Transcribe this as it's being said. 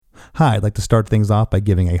Hi, I'd like to start things off by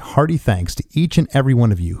giving a hearty thanks to each and every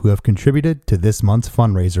one of you who have contributed to this month's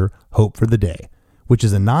fundraiser, Hope for the Day, which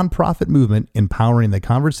is a nonprofit movement empowering the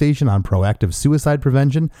conversation on proactive suicide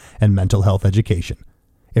prevention and mental health education.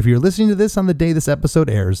 If you're listening to this on the day this episode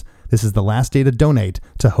airs, this is the last day to donate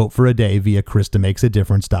to Hope for a Day via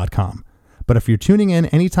KristaMakesADifference.com. But if you're tuning in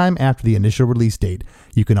anytime after the initial release date,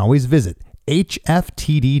 you can always visit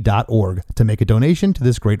hftd.org to make a donation to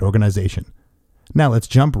this great organization. Now let's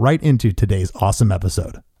jump right into today's awesome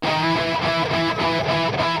episode.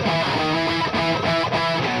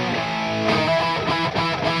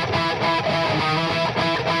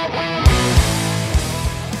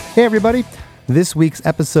 Hey everybody, this week's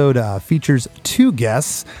episode features two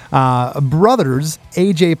guests, brothers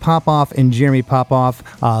AJ Popoff and Jeremy Popoff,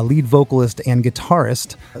 lead vocalist and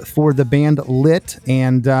guitarist for the band Lit,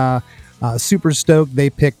 and super stoked they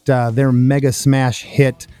picked their mega smash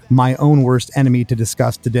hit My Own Worst Enemy to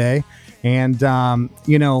discuss today. And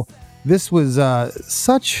this was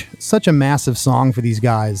such a massive song for these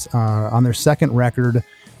guys on their second record,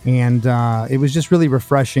 and it was just really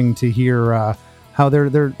refreshing to hear how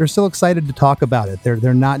they're still excited to talk about it.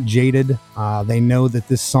 They're not jaded. They know that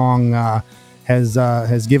this song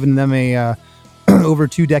has given them a over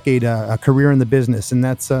 2 decade career in the business, and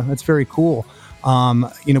that's very cool.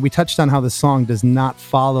 We touched on how the song does not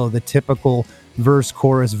follow the typical verse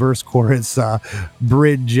chorus bridge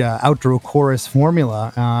outro chorus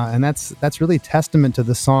formula, and that's really testament to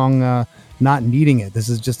the song not needing it. This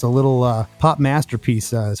is just a little pop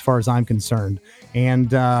masterpiece as far as I'm concerned, and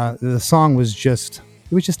the song was just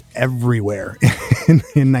everywhere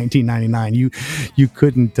in 1999. You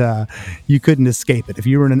couldn't escape it. If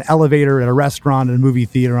you were in an elevator, at a restaurant, at a movie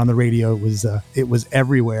theater, on the radio, it was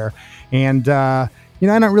everywhere. And I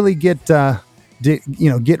don't really get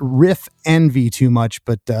riff envy too much,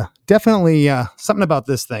 but definitely something about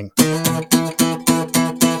this thing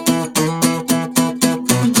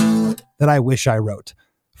that I wish I wrote.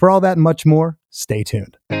 For all that and much more, stay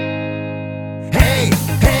tuned. Hey,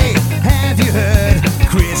 have you heard?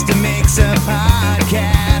 Krista makes a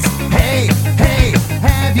podcast. Hey,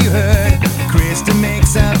 have you heard? Krista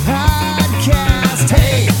makes a podcast.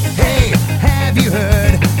 Hey, have you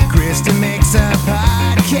heard? Krista makes a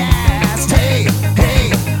podcast. Hey,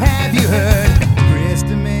 have you heard?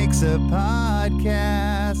 Krista makes a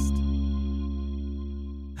podcast.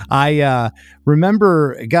 I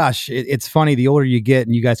remember, gosh, it's funny, the older you get,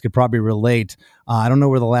 and you guys could probably relate. I don't know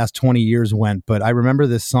where the last 20 years went, but I remember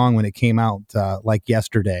this song when it came out like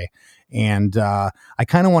yesterday. And I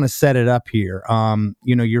kind of want to set it up here.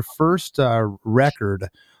 Your first record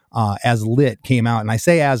as Lit came out, and I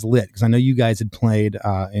say as Lit because I know you guys had played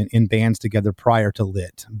in bands together prior to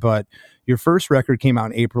Lit, but your first record came out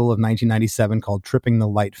in April of 1997 called Tripping the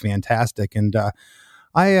Light Fantastic. And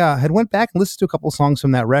I had went back and listened to a couple songs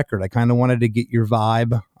from that record. I kind of wanted to get your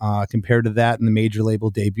vibe compared to that and the major label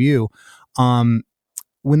debut. When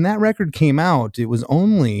that record came out, it was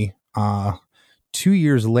only 2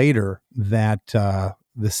 years later that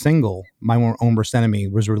the single, My Own Worst Enemy,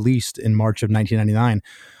 was released in March of 1999.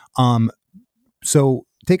 So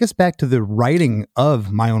take us back to the writing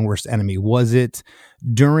of My Own Worst Enemy. Was it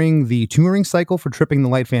during the touring cycle for Tripping the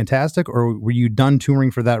Light Fantastic, or were you done touring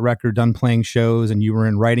for that record, done playing shows, and you were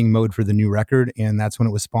in writing mode for the new record, and that's when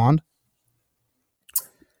it was spawned?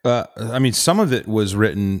 Some of it was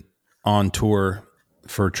written on tour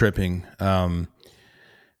for Tripping,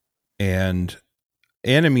 and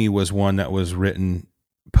Enemy was one that was written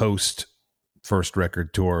post first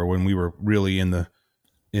record tour when we were really in the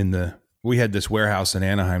we had this warehouse in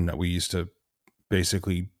Anaheim that we used to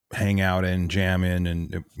basically hang out in, jam in,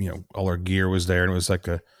 and all our gear was there, and it was like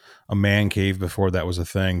a man cave before that was a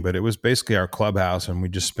thing, but it was basically our clubhouse, and we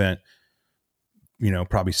just spent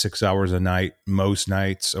probably 6 hours a night, most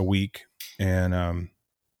nights a week, and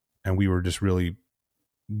we were just really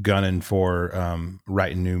gunning for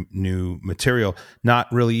writing new material, not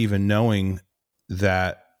really even knowing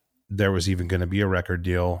that there was even going to be a record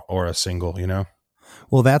deal or a single,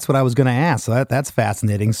 Well, that's what I was going to ask. So that's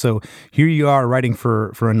fascinating. So here you are writing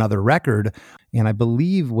for another record, and I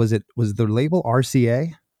believe was the label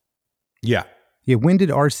RCA? Yeah. Yeah. When did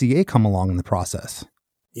RCA come along in the process?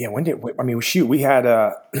 Yeah. We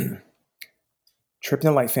had Tripping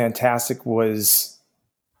the Light Fantastic was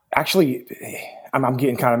actually, I'm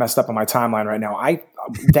getting kind of messed up on my timeline right now. It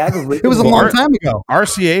was a long time ago.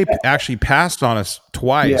 RCA actually passed on us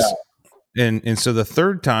twice. Yeah. And so the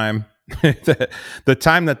third time, the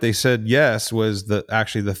time that they said yes was the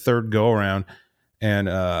third go around, and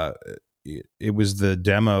it was the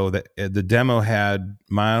demo the demo had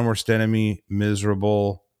My Own Worst Enemy,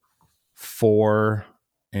 Miserable, 4,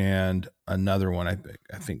 and another one. I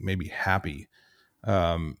think maybe Happy.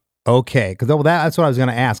 Okay, because that's what I was going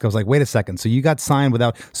to ask. I was like, wait a second. So you got signed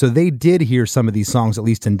without? So they did hear some of these songs, at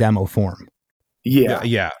least in demo form. Yeah.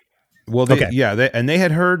 Yeah. Well, they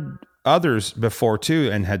had heard others before too,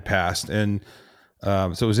 and had passed, and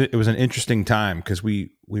so it was an interesting time because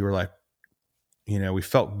we were like, we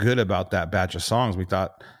felt good about that batch of songs. We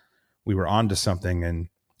thought we were onto something, and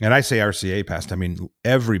I say RCA passed. I mean,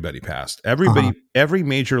 everybody passed. Every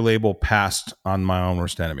major label passed on My Own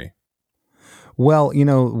Worst Enemy. Well,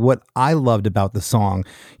 what I loved about the song,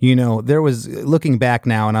 there was, looking back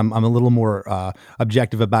now, and I'm a little more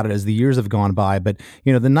objective about it as the years have gone by, but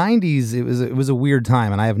the '90s, it was a weird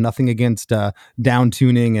time, and I have nothing against down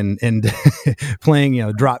tuning and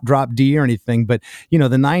playing drop D or anything, but the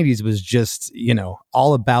 '90s was just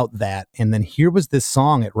all about that. And then here was this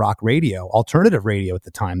song at rock radio, alternative radio at the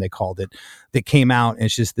time they called it, that came out, and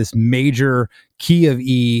it's just this major key of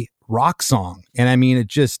E rock song. And I mean, it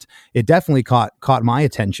definitely caught my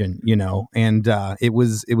attention, and it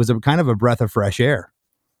was a kind of a breath of fresh air.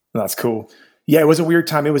 That's cool. Yeah, it was a weird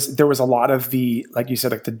time. There was a lot of the, like you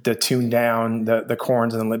said, like the tuned down, the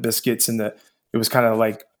Corns and the Limp Bizkits, and it was kind of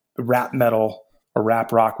like rap metal or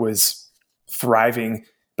rap rock was thriving.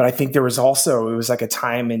 But I think it was like a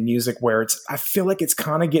time in music where I feel like it's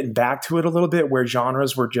kind of getting back to it a little bit, where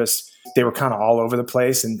genres were they were kind of all over the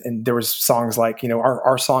place. And there was songs like,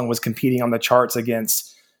 our song was competing on the charts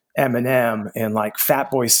against Eminem and like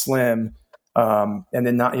Fatboy Slim. And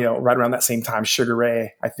then right around that same time, Sugar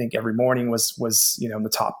Ray, I think Every Morning was in the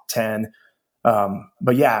top 10.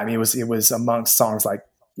 But yeah, I mean, it was amongst songs like,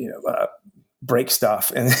 Break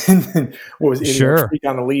Stuff and what was it, Freak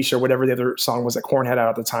on the Leash or whatever the other song was that Korn had out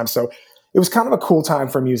at the time. So it was kind of a cool time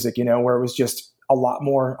for music, where it was just a lot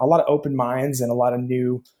of open minds and a lot of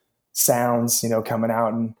new sounds, coming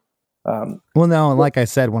out. And well, no, like I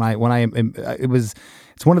said, it's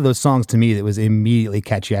one of those songs to me that was immediately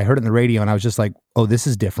catchy. I heard it on the radio and I was just like, oh, this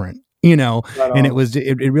is different. And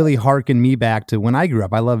it really harkened me back to when I grew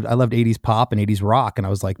up. I loved 80s pop and 80s rock. And I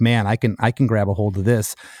was like, man, I can grab a hold of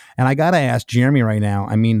this. And I got to ask Jeremy right now,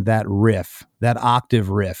 I mean, that riff, that octave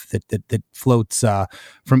riff that floats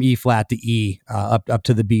from E flat to E up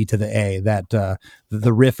to the B to the A,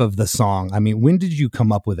 the riff of the song. I mean, when did you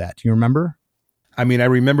come up with that? Do you remember? I mean, I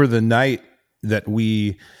remember the night that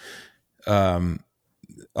we,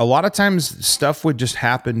 a lot of times stuff would just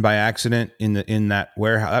happen by accident in that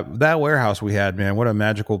warehouse. That warehouse we had, man, what a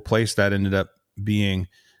magical place that ended up being.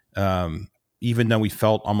 Even though we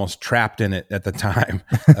felt almost trapped in it at the time,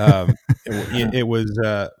 it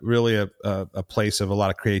was really a place of a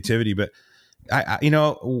lot of creativity. But I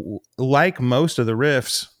like most of the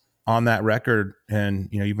riffs on that record,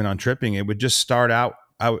 and even on Tripping, it would just start out.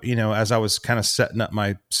 As I was kind of setting up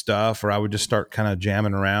my stuff, or I would just start kind of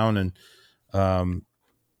jamming around,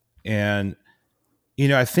 and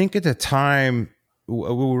I think at the time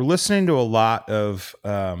we were listening to a lot of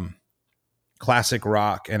classic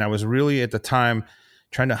rock, and I was really at the time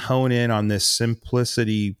trying to hone in on this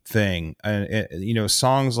simplicity thing, and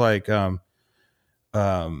songs like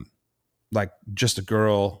Just a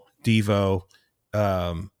Girl, Devo,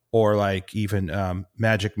 or like even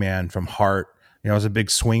Magic Man from Heart. I was a big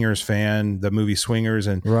Swingers fan, the movie Swingers,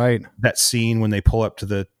 and right, that scene when they pull up to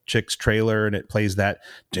the chick's trailer and it plays that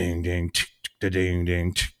ding ding ding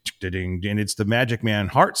ding ding, and it's the Magic Man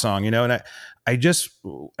Heart song, and I just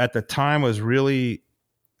at the time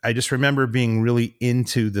I just remember being really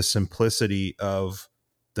into the simplicity of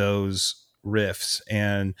those riffs,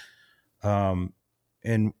 and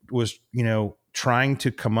was trying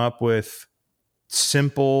to come up with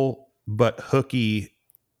simple but hooky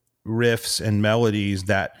riffs and melodies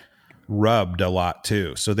that rubbed a lot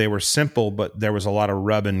too. So they were simple, but there was a lot of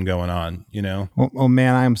rubbing going on, Oh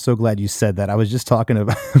man, I am so glad you said that. I was just talking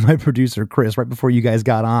to my producer, Chris, right before you guys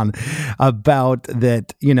got on about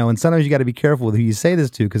that, and sometimes you got to be careful with who you say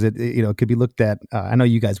this to, because it could be looked at, I know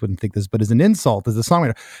you guys wouldn't think this, but as an insult as a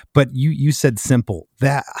songwriter. But you said simple.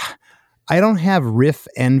 That I don't have riff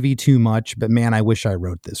envy too much, but man, I wish I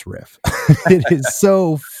wrote this riff. It is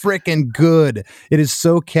so freaking good. It is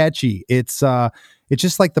so catchy. It's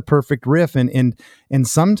just like the perfect riff. And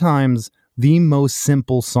sometimes the most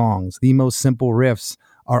simple songs, the most simple riffs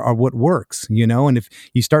are what works, and if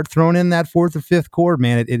you start throwing in that fourth or fifth chord,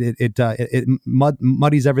 man, it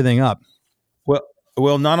muddies everything up.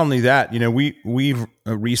 Well, not only that, we've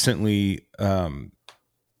recently,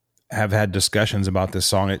 have had discussions about this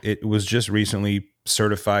song. It was just recently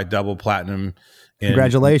certified double platinum.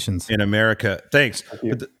 Congratulations in America. Thanks.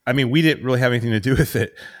 But we didn't really have anything to do with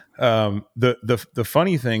it. The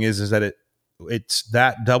funny thing is that it's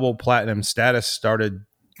that double platinum status started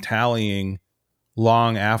tallying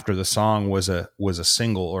long after the song was a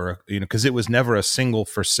single, or because it was never a single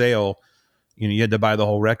for sale. You had to buy the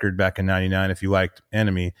whole record back in '99 if you liked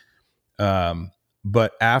Enemy.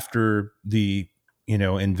 But after the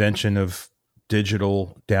invention of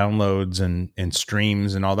digital downloads and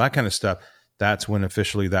streams and all that kind of stuff, that's when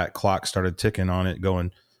officially that clock started ticking on it,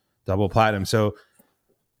 going double platinum. So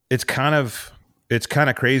it's kind of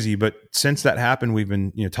crazy. But since that happened, we've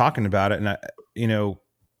been talking about it, and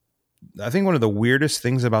I think one of the weirdest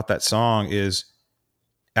things about that song is,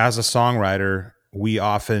 as a songwriter, we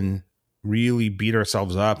often really beat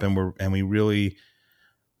ourselves up, and we really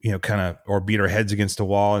or beat our heads against the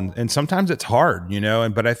wall, and sometimes it's hard,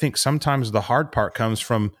 but I think sometimes the hard part comes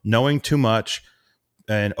from knowing too much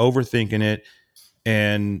and overthinking it.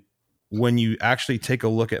 And when you actually take a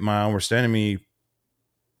look at My Own Worst Enemy,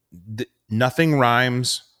 nothing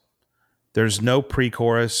rhymes. There's no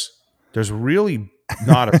pre-chorus. There's really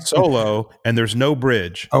not a solo, and there's no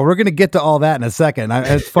bridge. Oh, we're going to get to all that in a second.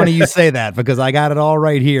 It's funny you say that, because I got it all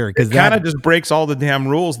right here. Because it kind of just breaks all the damn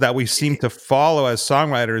rules that we seem to follow as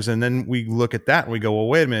songwriters. And then we look at that and we go, well,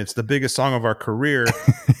 wait a minute, it's the biggest song of our career.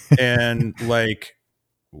 And like,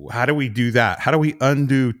 how do we do that? How do we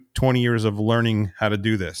undo 20 years of learning how to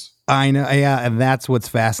do this? I know, yeah, and that's what's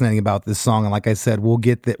fascinating about this song. And like I said, we'll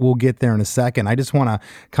get there in a second. I just want to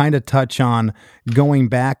kind of touch on going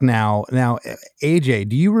back now. Now, AJ,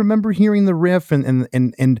 do you remember hearing the riff?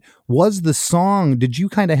 And was the song? Did you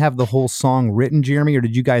kind of have the whole song written, Jeremy, or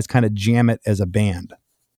did you guys kind of jam it as a band?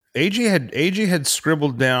 AJ had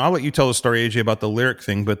scribbled down. I'll let you tell the story, AJ, about the lyric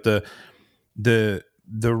thing, but the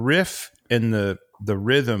riff and the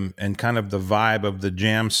rhythm and kind of the vibe of the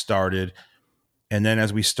jam started. And then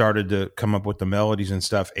as we started to come up with the melodies and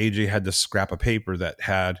stuff, AJ had this scrap of paper that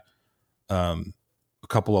had a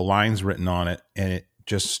couple of lines written on it, and it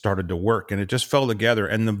just started to work, and it just fell together.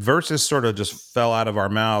 And the verses sort of just fell out of our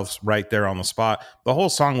mouths right there on the spot. The whole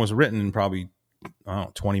song was written in probably,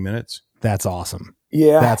 20 minutes. That's awesome.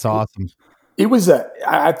 Yeah. That's awesome. It was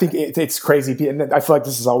I think it's crazy. And I feel like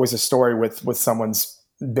this is always a story with someone's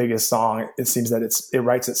biggest song. It seems that it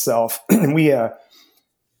writes itself. And we,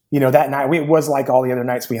 that night, it was like all the other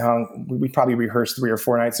nights we hung. We probably rehearsed 3 or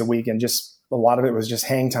 4 nights a week, and just a lot of it was just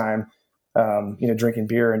hang time, drinking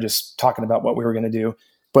beer and just talking about what we were going to do.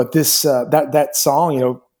 But this that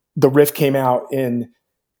song, the riff came out and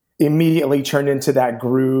immediately turned into that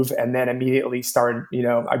groove, and then immediately started.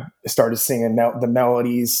 I started singing the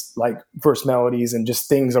melodies, like verse melodies, and just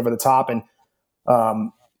things over the top. And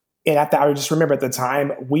I just remember at the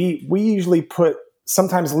time we usually put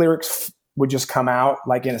sometimes lyrics would just come out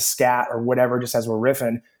like in a scat or whatever, just as we're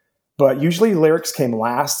riffing. But usually lyrics came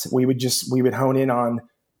last. We would hone in on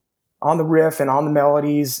the riff and on the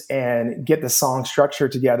melodies and get the song structure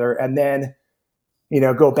together, and then,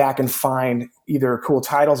 go back and find either cool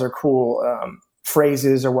titles or cool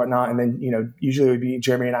phrases or whatnot. And then, usually it would be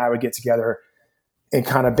Jeremy and I would get together and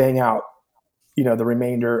kind of bang out, the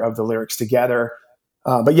remainder of the lyrics together.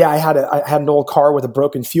 But yeah, I had an old car with a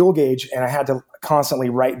broken fuel gauge, and I had to constantly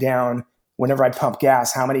write down, whenever I'd pump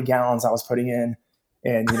gas, how many gallons I was putting in.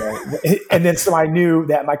 And, and then, so I knew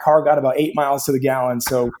that my car got about 8 miles to the gallon.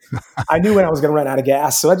 So I knew when I was going to run out of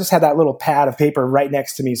gas. So I just had that little pad of paper right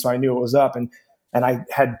next to me, so I knew it was up. And I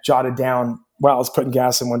had jotted down while I was putting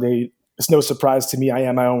gas in one day. It's no surprise to me, I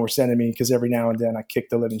am my own worst enemy, because every now and then I kick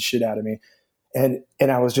the living shit out of me. And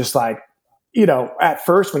I was just like, at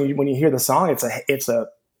first when you hear the song, it's a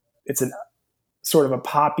sort of a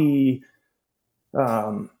poppy,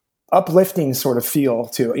 uplifting sort of feel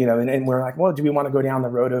to, and we're like, well, do we want to go down the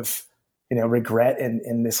road of, regret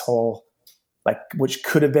and this whole, like, which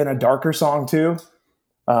could have been a darker song too.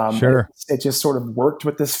 Sure. It just sort of worked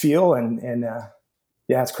with this feel, and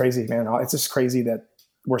yeah, it's crazy, man. It's just crazy that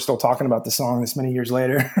we're still talking about the song this many years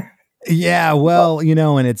later. Yeah, well,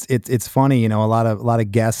 and it's funny, a lot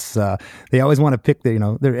of guests, they always want to pick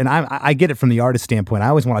and I get it from the artist standpoint. I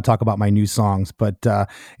always want to talk about my new songs, but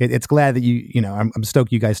it's glad that I'm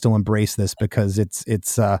stoked you guys still embrace this, because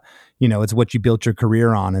it's what you built your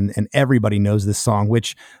career on, and everybody knows this song,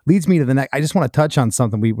 which leads me to the next. I just want to touch on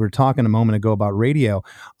something we were talking a moment ago about radio.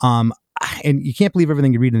 And you can't believe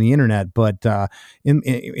everything you read on the internet, but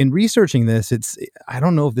in researching this, I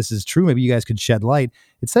don't know if this is true. Maybe you guys could shed light.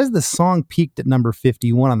 It says the song peaked at number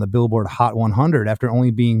 51 on the Billboard Hot 100 after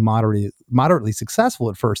only being moderately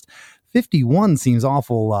successful at first. 51 seems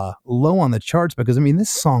awful low on the charts, because this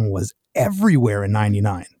song was everywhere in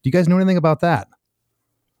 '99. Do you guys know anything about that?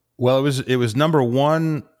 Well, it was number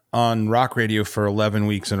 1 on rock radio for 11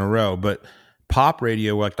 weeks in a row, but pop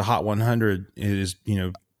radio, like the Hot 100, is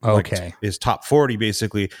okay, is top 40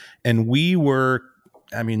 basically. And we were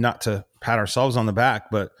I mean, not to pat ourselves on the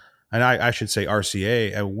back, but, and I should say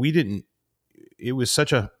RCA, we didn't, it was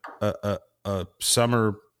such a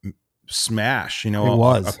summer smash, you It know,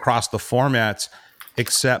 was. across the formats,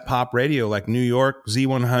 except pop radio. Like New York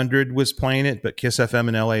Z100 was playing it, but Kiss FM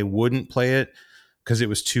in LA wouldn't play it because it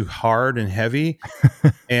was too hard and heavy.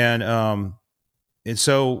 And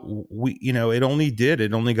so we, you know, it only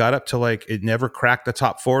got up to like, it never cracked the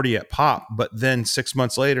top 40 at pop. But then 6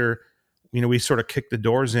 months later, you know, we sort of kicked the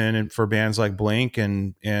doors in, and for bands like Blink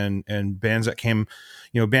and bands that came,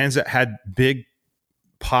 you know, bands that had big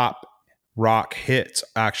pop rock hits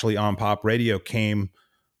actually on pop radio came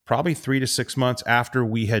probably 3 to 6 months after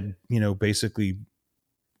we had, you know, basically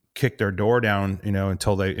kicked their door down, you know,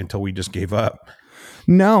 until we just gave up.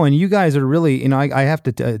 No, and you guys are really, you know, I have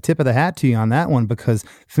to tip of the hat to you on that one, because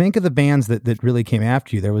think of the bands that really came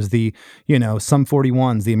after you. There was the, you know, Sum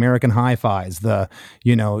 41s, the American Hi-Fis, the,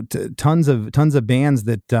 you know, tons of bands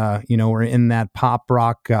that, you know, were in that pop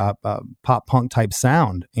rock, pop punk type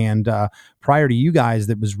sound. And prior to you guys,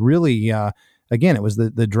 that was really, again, it was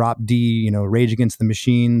the Drop D, you know, Rage Against the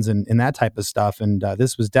Machines and that type of stuff. And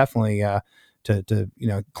this was definitely, to you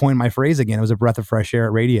know, coin my phrase again, it was a breath of fresh air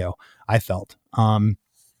at radio, I felt.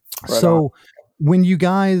 So when you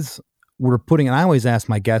guys were putting, and I always ask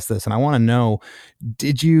my guests this, and I want to know,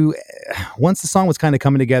 did you, once the song was kind of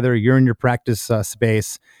coming together, you're in your practice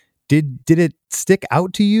space, did it stick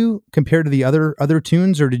out to you compared to the other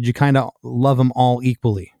tunes, or did you kind of love them all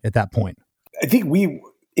equally at that point? I think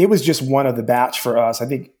it was just one of the batch for us. I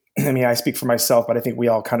think, I mean, I speak for myself, but I think we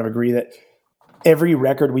all kind of agree that every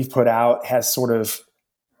record we've put out has sort of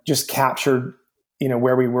just captured, you know,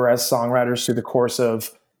 where we were as songwriters through the course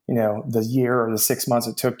of, you know, the year or the 6 months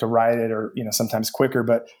it took to write it, or, you know, sometimes quicker.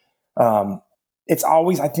 But it's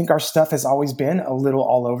always, I think our stuff has always been a little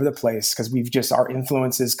all over the place, because our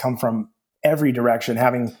influences come from every direction.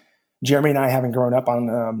 Jeremy and I, having grown up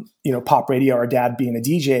on, you know, pop radio, our dad being a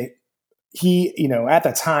DJ, he, you know, at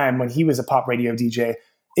the time when he was a pop radio DJ,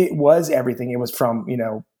 it was everything. It was from, you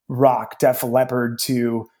know, rock, Def Leppard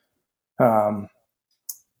to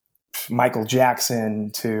Michael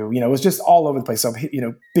Jackson to, you know, it was just all over the place. So, you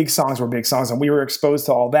know, big songs were big songs, and we were exposed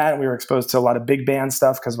to all that. And we were exposed to a lot of big band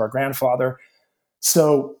stuff because of our grandfather.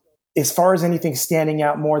 So as far as anything standing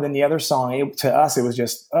out more than the other song, to us, it was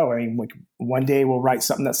just, I mean, like, one day we'll write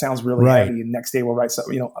something that sounds really heavy, and the next day we'll write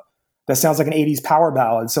something, you know, that sounds like an 80s power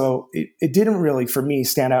ballad. So it didn't really, for me,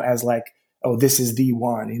 stand out as like, oh, this is the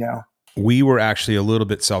one, you know? We were actually a little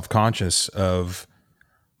bit self-conscious of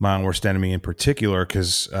My Own Worst Enemy in particular,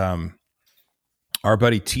 because our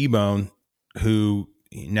buddy T-Bone, who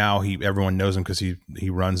now everyone knows him because he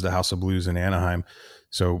runs the House of Blues in Anaheim,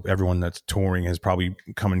 so everyone that's touring has probably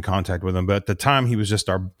come in contact with him. But at the time, he was just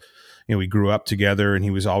you know, we grew up together, and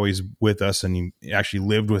he was always with us, and he actually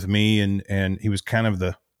lived with me, and he was kind of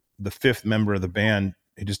the fifth member of the band.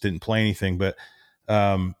 He just didn't play anything, but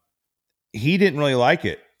he didn't really like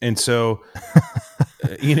it. And so,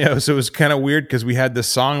 you know, so it was kind of weird, because we had this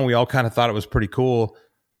song and we all kind of thought it was pretty cool,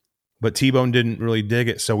 but T-Bone didn't really dig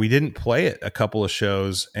it. So we didn't play it a couple of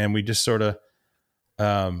shows, and we just sort of,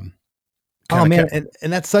 oh man.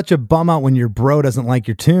 And that's such a bum out when your bro doesn't like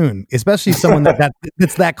your tune, especially someone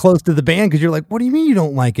that's that close to the band. 'Cause you're like, what do you mean you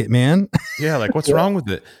don't like it, man? Yeah. Like, what's wrong with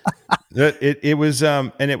it? It was,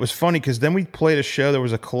 and it was funny, 'cause then we played a show. There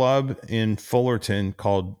was a club in Fullerton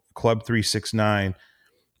called Club 369.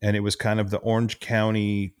 And it was kind of the Orange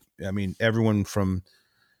County. I mean, everyone from,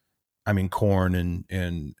 I mean, Korn and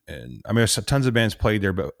I mean, there's tons of bands played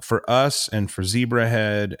there, but for us and for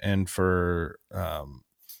Zebrahead and for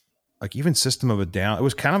like even System of a Down, it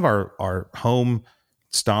was kind of our home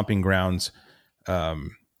stomping grounds. It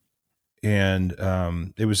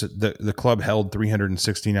was the club held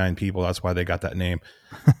 369 people. That's why they got that name.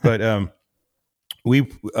 But we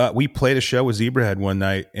played a show with Zebrahead one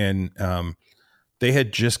night, and they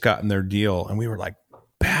had just gotten their deal, and we were like,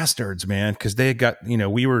 bastards, man. 'Cause they had got, you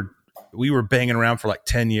know, we were banging around for like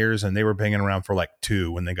 10 years, and they were banging around for like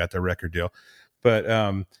 2 when they got their record deal. But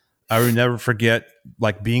I would never forget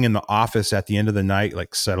like being in the office at the end of the night,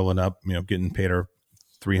 like settling up, you know, getting paid our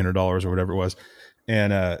 $300 or whatever it was.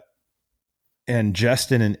 And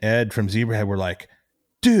Justin and Ed from Zebrahead were like,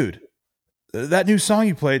 dude, that new song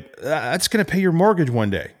you played, that's going to pay your mortgage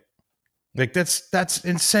one day. Like that's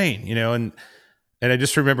insane, you know? And I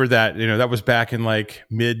just remember that, you know, that was back in like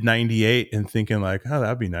mid 98, and thinking like, oh,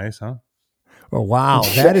 that'd be nice, huh? Oh, wow.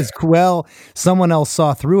 That is cool. Well, someone else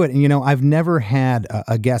saw through it. And, you know, I've never had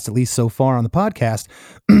a guest, at least so far on the podcast,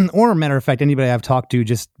 or a matter of fact, anybody I've talked to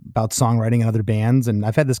just about songwriting and other bands. And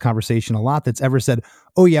I've had this conversation a lot, that's ever said,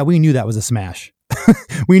 oh yeah, we knew that was a smash.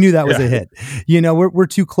 We knew that was Yeah. a hit. We're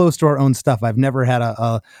too close to our own stuff. I've never had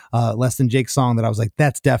a Less Than Jake song that I was like,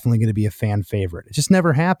 that's definitely going to be a fan favorite. It just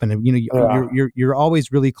never happened. And, Yeah. you're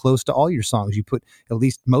always really close to all your songs. You put, at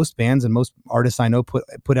least most bands and most artists I know,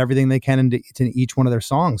 put everything they can into each one of their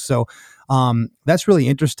songs. So that's really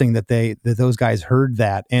interesting that those guys heard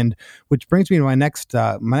that. And which brings me to my next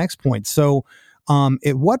point. So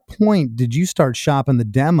at what point did you start shopping the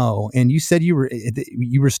demo? And you said you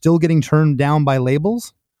were still getting turned down by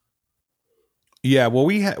labels? Yeah, well,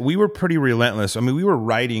 we were pretty relentless. I mean, we were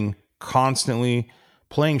writing constantly,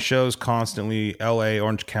 playing shows constantly, LA,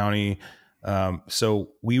 Orange County. So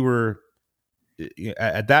we were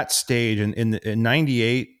at that stage, and in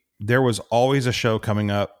 '98, there was always a show coming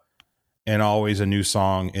up and always a new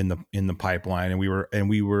song in the pipeline. And we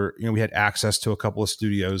were we had access to a couple of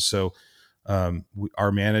studios. So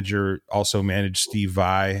our manager also managed Steve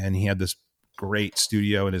Vai, and he had this great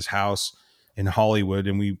studio in his house in Hollywood,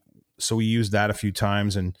 and we used that a few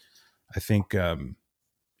times. And I think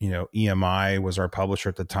EMI was our publisher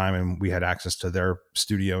at the time, and we had access to their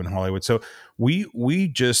studio in Hollywood. So we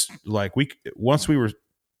just once we were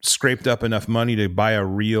scraped up enough money to buy a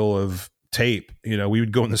reel of tape, we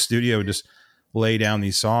would go in the studio and just lay down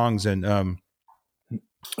these songs. And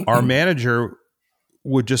our manager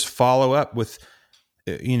would just follow up with,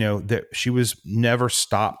 that she was never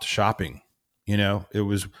stopped shopping. It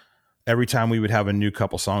was every time we would have a new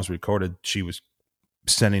couple songs recorded, she was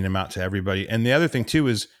sending them out to everybody. And the other thing too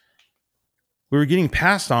is we were getting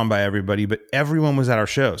passed on by everybody, but everyone was at our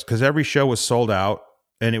shows because every show was sold out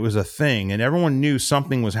and it was a thing and everyone knew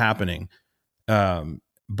something was happening.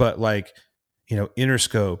 But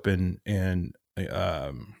Interscope and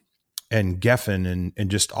Geffen and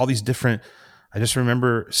just all these different, I just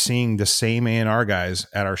remember seeing the same A&R guys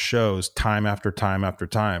at our shows time after time after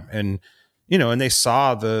time. And, and they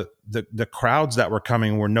saw the crowds that were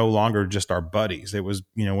coming were no longer just our buddies. It was,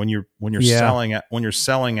 when you're selling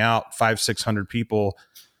out 500-600 people,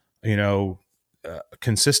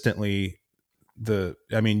 consistently,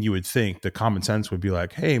 you would think the common sense would be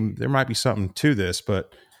like, hey, there might be something to this,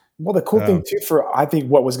 but. Well, the cool thing too, I think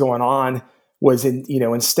what was going on was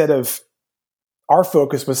instead of our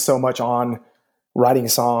focus was so much on writing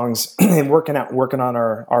songs and working on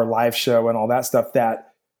our live show and all that stuff that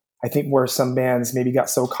I think where some bands maybe got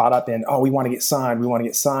so caught up in, we want to get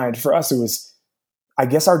signed. For us, it was, I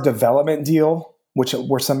guess, our development deal,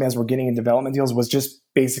 where some bands were getting in development deals, was just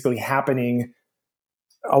basically happening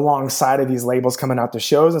alongside of these labels coming out to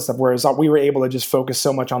shows and stuff. Whereas we were able to just focus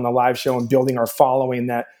so much on the live show and building our following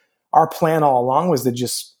that our plan all along was to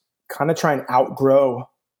just kind of try and outgrow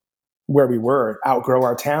where we were, outgrow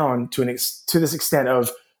our town to this extent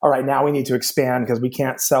of, all right, now we need to expand because we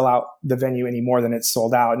can't sell out the venue any more than it's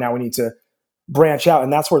sold out. Now we need to branch out.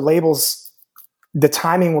 And that's where labels, the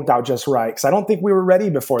timing worked out just right. Because I don't think we were ready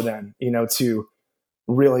before then, to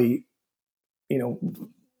really,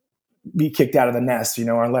 be kicked out of the nest,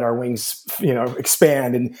 or let our wings,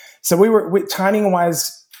 expand. And so timing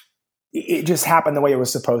wise, it just happened the way it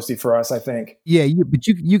was supposed to for us, I think. Yeah, but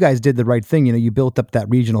you guys did the right thing. You built up that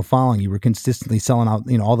regional following. You were consistently selling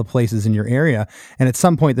out, all the places in your area. And at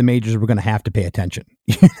some point, the majors were going to have to pay attention,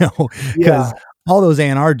 because all those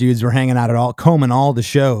A&R dudes were hanging out combing all the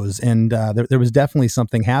shows, and there was definitely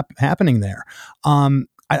something happening there.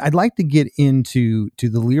 I'd like to get into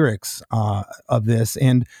the lyrics of this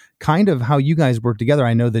and kind of how you guys work together.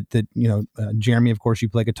 I know that Jeremy, of course, you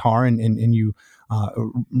play guitar and you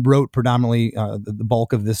wrote predominantly the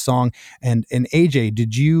bulk of this song. And AJ,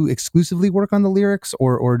 did you exclusively work on the lyrics,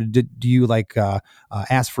 or do you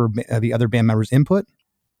ask for the other band members' input?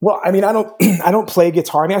 Well, I don't play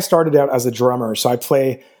guitar. I started out as a drummer, so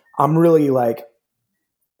I'm really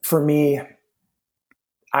for me,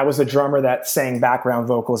 I was a drummer that sang background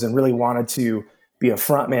vocals and really wanted to be a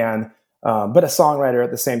frontman, but a songwriter at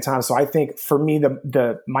the same time. So I think for me,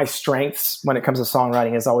 my strengths when it comes to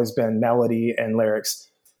songwriting has always been melody and lyrics.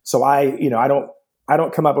 So I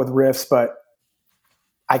don't come up with riffs, but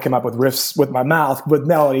I come up with riffs with my mouth with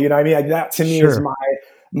melody. That to me is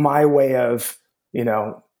my way of,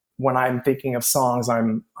 when I'm thinking of songs,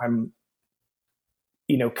 I'm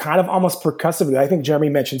kind of almost percussively. I think Jeremy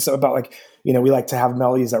mentioned something about we like to have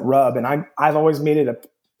melodies that rub, and I've always made it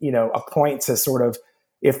a point to sort of,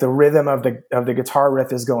 if the rhythm of the guitar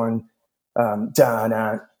riff is going da da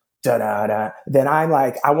da da da, then I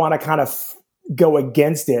want to kind of go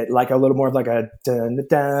against it, like a little more of like a da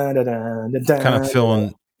da da da da, kind of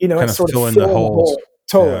filling, fill in the holes.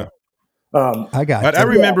 Totally. Yeah. I got. But I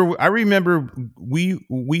remember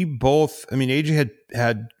we both. AJ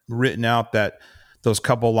had written out those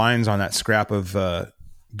couple lines on that scrap of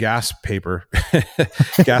gas paper,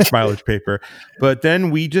 gas mileage paper. But then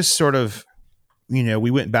we just sort of,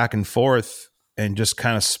 we went back and forth and just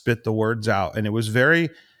kind of spit the words out. And it was very,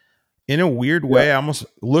 in a weird way, almost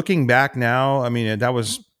looking back now, I mean, that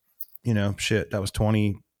was, that was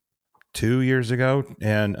 22 years ago.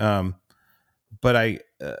 And, but I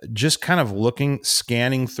just kind of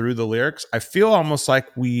scanning through the lyrics, I feel almost like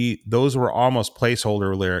those were almost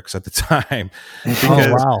placeholder lyrics at the time. Because,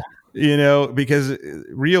 oh, wow. Because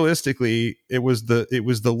realistically, it was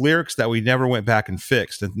the lyrics that we never went back and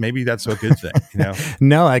fixed, and maybe that's a good thing.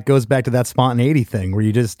 No, it goes back to that spontaneity thing where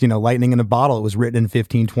you just, lightning in a bottle. It was written in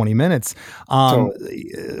 15, 20 minutes. I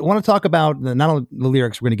want to talk about not only the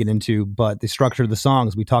lyrics we're going to get into, but the structure of the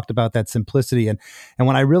songs. We talked about that simplicity, and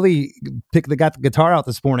when I really got the guitar out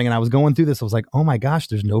this morning and I was going through this, I was like, oh my gosh,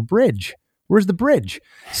 there's no bridge. Where's the bridge?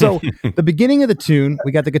 So the beginning of the tune,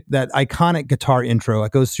 we got that iconic guitar intro.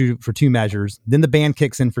 It goes through for 2 measures. Then the band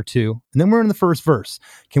kicks in for 2. And then we're in the first verse.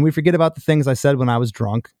 Can we forget about the things I said when I was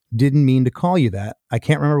drunk? Didn't mean to call you that. I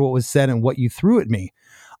can't remember what was said and what you threw at me.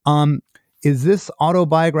 Is this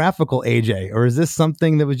autobiographical, AJ? Or is this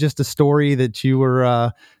something that was just a story that you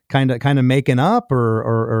were kind of making up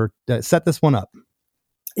or set this one up?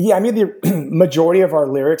 Yeah, I mean, the majority of our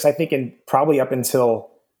lyrics, I think, and probably up until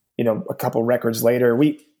a couple records later,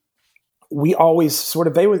 we always sort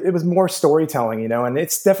of, it was more storytelling, and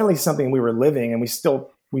it's definitely something we were living, and we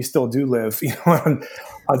still do live,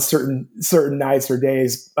 on certain nights or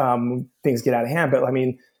days, things get out of hand. But I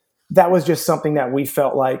mean, that was just something that we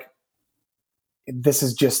felt like this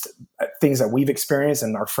is just things that we've experienced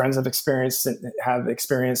and our friends have experienced.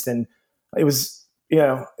 And it was,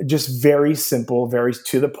 just very simple, very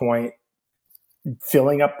to the point,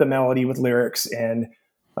 filling up the melody with lyrics and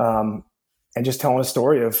just telling a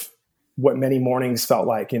story of what many mornings felt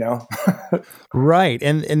like, Right.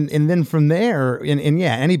 And then from there, and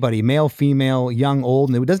yeah, anybody, male, female, young, old,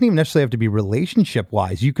 and it doesn't even necessarily have to be relationship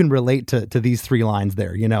wise. You can relate to these 3 lines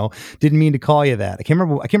there, didn't mean to call you that. I can't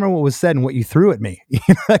remember what was said and what you threw at me.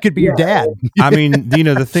 That could be your dad. I mean,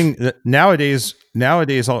 the thing that nowadays,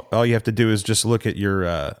 all you have to do is just look at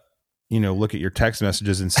your, look at your text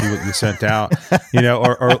messages and see what you sent out,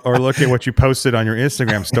 or look at what you posted on your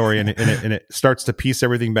Instagram story and it starts to piece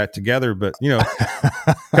everything back together. But,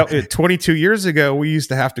 22 years ago, we used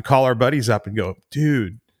to have to call our buddies up and go,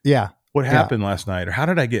 dude, yeah, what happened last night? Or how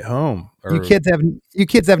did I get home? Or, you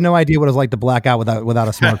kids have no idea what it's like to black out without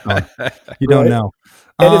a smartphone. You don't know.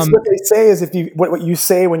 And it's what they say is what you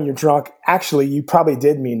say when you're drunk, actually, you probably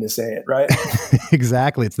did mean to say it, right?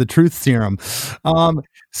 Exactly. It's the truth serum.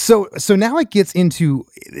 So now it gets into,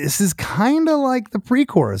 this is kind of like the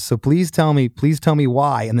pre-chorus. So please tell me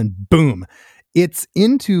why. And then boom, it's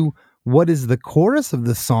into what is the chorus of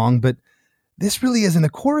the song, but this really isn't a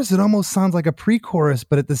chorus. It almost sounds like a pre-chorus,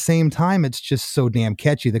 but at the same time, it's just so damn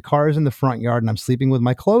catchy. The car is in the front yard and I'm sleeping with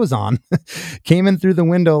my clothes on. Came in through the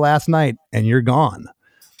window last night and you're gone.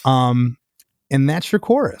 And that's your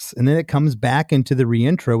chorus. And then it comes back into the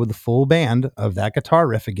reintro with the full band of that guitar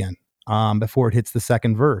riff again, before it hits the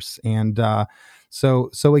second verse. And,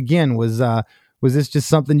 so again, was this just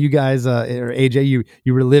something you guys, or AJ,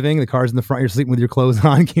 you were living, the car's in the front, you're sleeping with your clothes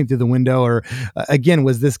on, came through the window, or again,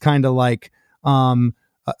 was this kind of like,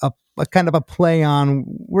 a kind of a play on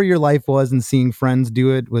where your life was and seeing friends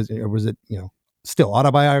do it? Was it, still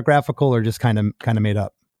autobiographical or just kind of made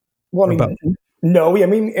up? Well, I mean, no,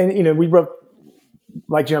 and we wrote,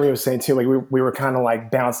 like Jeremy was saying too, like we were kind of like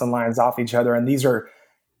bouncing lines off each other. And these are,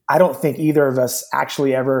 I don't think either of us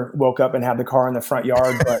actually ever woke up and had the car in the front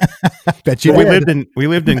yard, but bet you I lived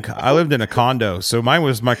in a condo. So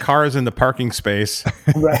my car is in the parking space.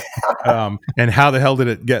 Right. And how the hell did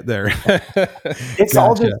it get there? It's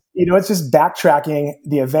all just, it's just backtracking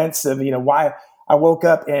the events of, why I woke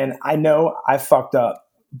up and I know I fucked up,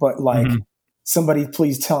 but like somebody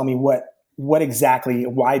please tell me what exactly,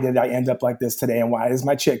 why did I end up like this today? And why is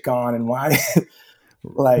my chick gone? And why?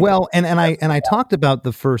 Well, and I talked about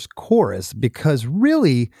the first chorus because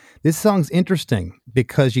really this song's interesting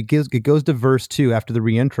because it goes to verse 2 after the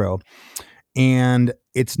reintro, and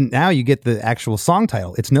it's now you get the actual song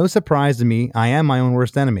title. It's no surprise to me, I am my own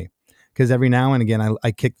worst enemy, because every now and again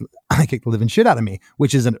I kick the living shit out of me,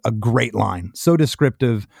 which is a great line, so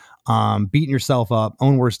descriptive, beating yourself up,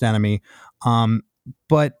 own worst enemy.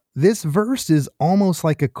 But this verse is almost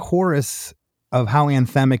like a chorus of how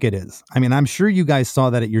anthemic it is. I mean, I'm sure you guys saw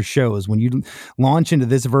that at your shows when you launch into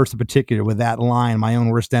this verse in particular with that line, my own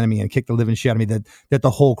worst enemy, and kick the living shit out of me, that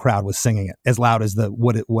the whole crowd was singing it as loud as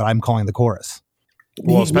what I'm calling the chorus.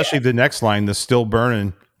 Well, especially the next line, the still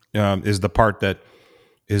burning, is the part that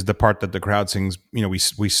is the part that the crowd sings. You know, we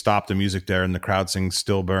stop the music there and the crowd sings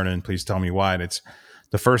 "Still Burning, Please Tell Me Why." And it's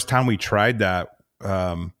the first time we tried that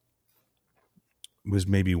was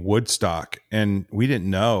maybe Woodstock, and we didn't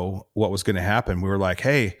know what was going to happen. We were like,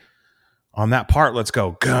 hey, on that part, let's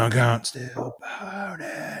go gun gun, still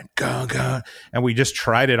burning, gun gun, and we just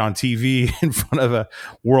tried it on TV in front of a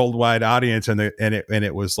worldwide audience, and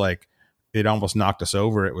it was like, it almost knocked us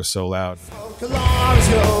over. It was so loud. Alarms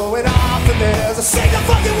going off and there's a single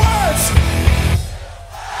fucking words.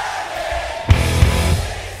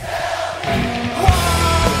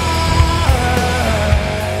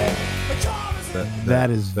 That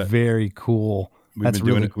is very cool.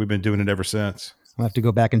 We've been doing it ever since. I'll have to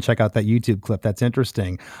go back and check out that YouTube clip. That's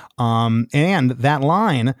interesting. And that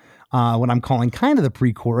line, what I'm calling kind of the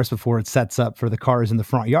pre-chorus before it sets up for the cars in the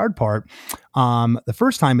front yard part. The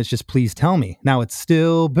first time it's just "Please Tell Me." Now it's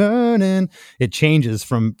 "Still Burning." It changes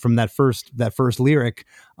from that first lyric,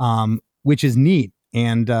 which is neat.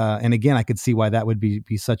 And again, I could see why that would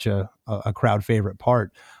be such a crowd favorite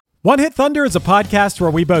part. One Hit Thunder is a podcast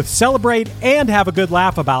where we both celebrate and have a good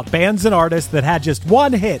laugh about bands and artists that had just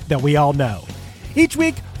one hit that we all know. Each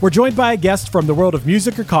week, we're joined by a guest from the world of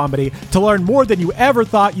music or comedy to learn more than you ever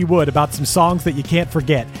thought you would about some songs that you can't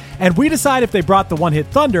forget. And we decide if they brought the One Hit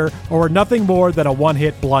Thunder or were nothing more than a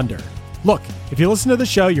one-hit blunder. Look, if you listen to the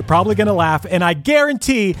show, you're probably going to laugh, and I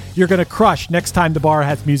guarantee you're going to crush next time the bar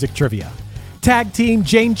has music trivia. Tag Team,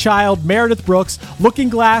 Jane Child, Meredith Brooks, Looking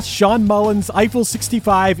Glass, Sean Mullins, Eiffel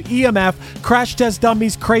 65, EMF, Crash Test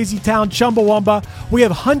Dummies, Crazy Town, Chumbawamba. We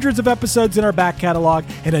have hundreds of episodes in our back catalog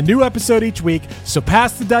and a new episode each week, so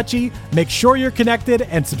pass the Dutchie, make sure you're connected,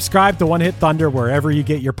 and subscribe to One Hit Thunder wherever you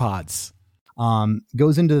get your pods.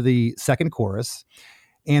 Goes into the second chorus,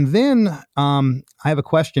 and then I have a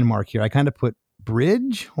question mark here. I kind of put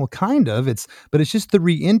bridge. Well, kind of. But it's just the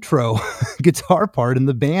re-intro guitar part and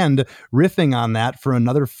the band riffing on that for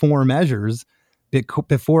another 4 measures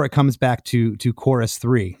before it comes back to chorus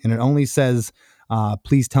 3, and it only says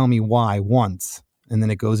 "Please Tell Me Why" once, and then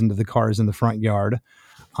it goes into the cars in the front yard,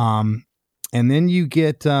 and then you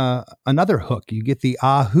get another hook. You get the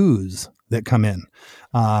 "Ahoos" that come in,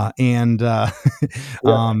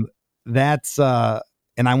 that's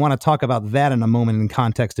and I want to talk about that in a moment in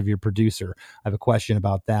context of your producer. I have a question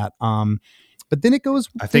about that. But then it goes.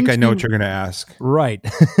 I think I know what you're going to ask. Right.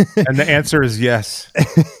 And the answer is yes.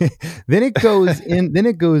 Then it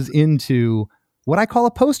goes into what I call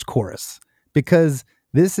a post-chorus, because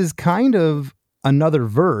this is kind of another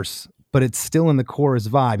verse, but it's still in the chorus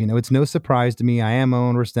vibe. You know, it's no surprise to me. I am my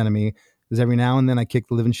own worst enemy, because every now and then I kick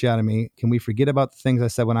the living shit out of me. Can we forget about the things I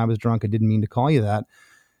said when I was drunk? I didn't mean to call you that.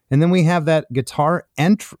 And then we have that guitar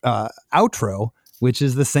outro, which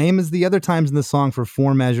is the same as the other times in the song for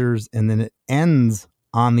 4 measures, and then it ends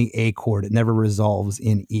on the A chord. It never resolves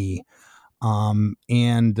in E. Again,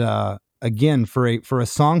 for a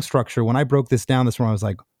song structure, when I broke this down this morning, I was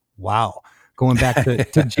like, wow. Going back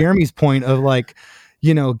to Jeremy's point of like,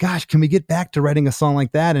 you know, gosh, can we get back to writing a song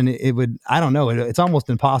like that? And it would, I don't know, it's almost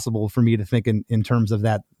impossible for me to think in terms of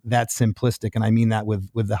that simplistic. And I mean that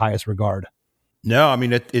with the highest regard. No, I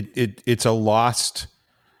mean, it's a lost,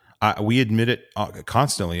 we admit it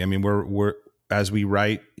constantly. I mean, we're, as we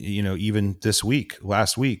write, you know, even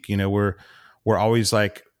last week, you know, we're always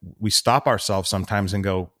like, we stop ourselves sometimes and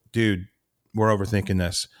go, dude, we're overthinking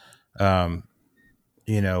this,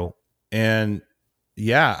 you know, and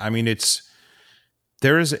yeah, I mean,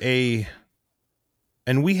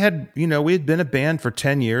 and we had been a band for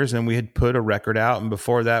 10 years and we had put a record out. And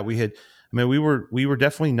before that we were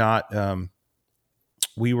definitely not,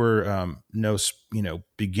 we were no, you know,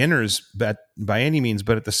 beginners by any means,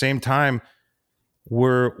 but at the same time,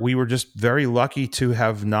 we were just very lucky to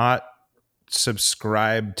have not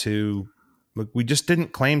subscribed to. We just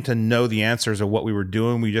didn't claim to know the answers of what we were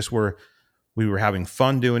doing. We were having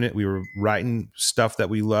fun doing it. We were writing stuff that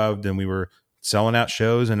we loved, and we were selling out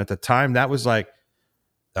shows. And at the time, that was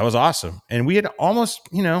awesome. And we had almost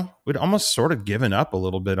sort of given up a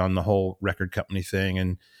little bit on the whole record company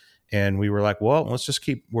thing, and we were like, well, let's just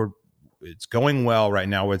it's going well right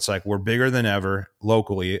now. It's like we're bigger than ever,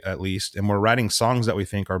 locally at least, and we're writing songs that we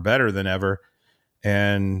think are better than ever.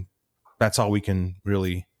 And that's all we can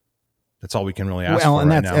really ask for and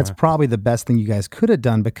right now. That's probably the best thing you guys could have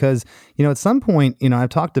done, because, you know, at some point, you know, I've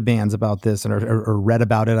talked to bands about this or read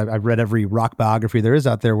about it. I've read every rock biography there is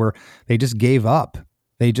out there where they just gave up.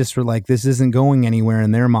 They just were like, this isn't going anywhere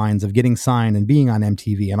in their minds of getting signed and being on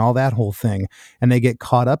MTV and all that whole thing. And they get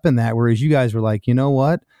caught up in that. Whereas you guys were like, you know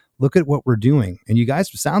what? Look at what we're doing. And you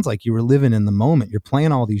guys, sounds like you were living in the moment. You're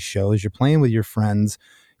playing all these shows. You're playing with your friends.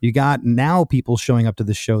 You got now people showing up to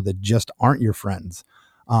the show that just aren't your friends.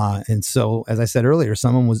 And so, as I said earlier,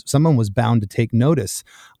 someone was bound to take notice.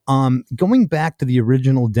 Going back to the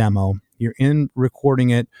original demo, you're in recording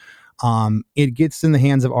it. It gets in the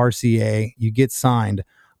hands of RCA. You get signed.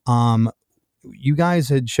 You guys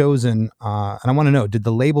had chosen, and I want to know, did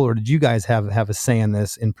the label or did you guys have a say in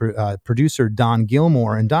this? In producer Don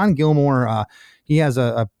Gilmore, and Don Gilmore, he has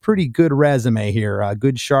a pretty good resume here.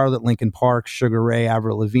 Good Charlotte, Linkin Park, Sugar Ray,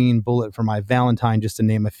 Avril Lavigne, Bullet for My Valentine, just to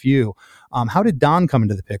name a few. How did Don come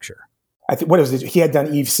into the picture? I think what was it? He had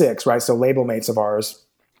done Eve 6, right? So label mates of ours.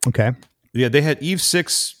 Okay. Yeah, they had Eve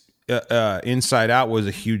 6. Inside Out was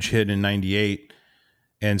a huge hit in '98,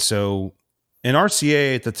 and so. And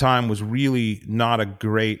RCA at the time was really not a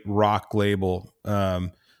great rock label.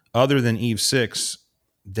 Other than Eve 6,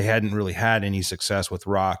 they hadn't really had any success with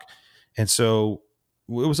rock. And so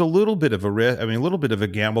it was a little bit of a risk. I mean, a little bit of a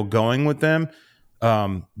gamble going with them.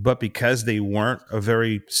 But because they weren't a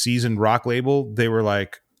very seasoned rock label, they were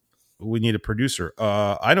like, we need a producer.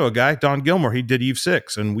 I know a guy, Don Gilmore, he did Eve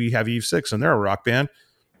 6, and we have Eve 6, and they're a rock band.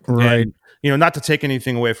 Right. And, not to take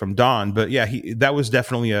anything away from Don, but yeah, that was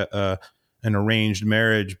definitely an arranged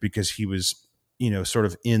marriage because he was, sort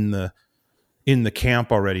of in the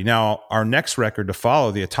camp already. Now, our next record to follow,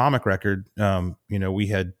 the Atomic record, we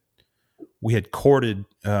had courted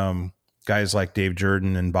guys like Dave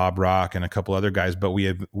Jordan and Bob Rock and a couple other guys, but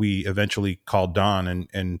we eventually called Don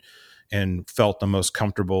and felt the most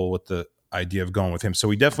comfortable with the idea of going with him. So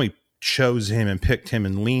we definitely chose him and picked him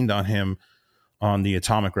and leaned on him on the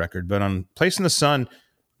Atomic record. But on Place in the Sun,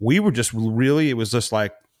 we were just really, it was just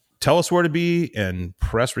like, tell us where to be and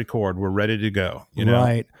press record. We're ready to go.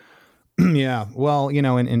 Right. Yeah. Well,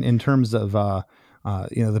 in terms of,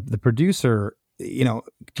 the producer, do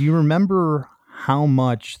you remember how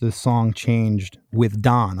much the song changed with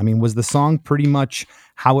Don? I mean, was the song pretty much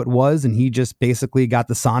how it was and he just basically got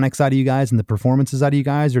the sonics out of you guys and the performances out of you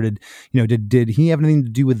guys? Or did he have anything to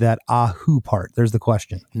do with that who part? There's the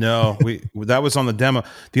question. No, that was on the demo.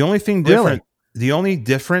 The only thing different, really? The only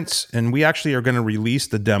difference, and we actually are going to release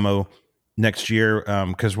the demo next year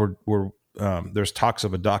because we're there's talks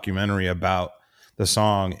of a documentary about the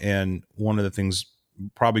song, and one of the things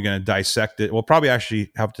probably going to dissect it. We'll probably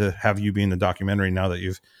actually have to have you be in the documentary now that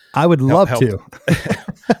you've. I would love to,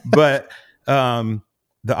 but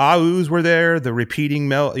the ahs were there, the repeating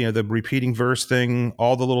the repeating verse thing,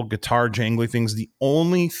 all the little guitar jangly things. The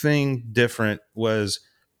only thing different was,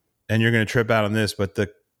 and you're going to trip out on this, but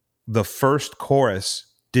the first chorus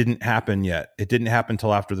didn't happen yet. It didn't happen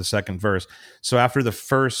until after the second verse. So after the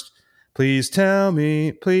first, please tell me,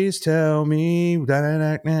 it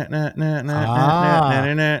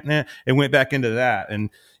went back into that. And,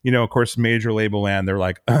 of course, major label land, they're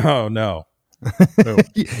like, oh, no.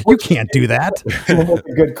 You can't do that.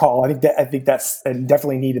 A good call. I think that's and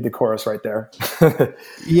definitely needed the chorus right there.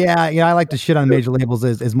 Yeah, I like to shit on major labels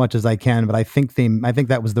as much as I can, but I think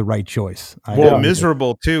that was the right choice.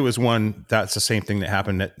 Miserable too is one that's the same thing that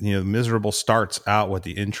happened. That Miserable starts out with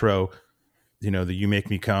the intro, the You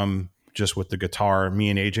Make Me Come, just with the guitar,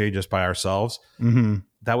 me and AJ just by ourselves. Mm-hmm.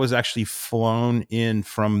 That was actually flown in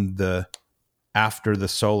from after the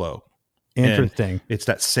solo. Interesting. And it's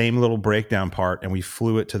that same little breakdown part, and we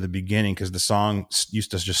flew it to the beginning because the song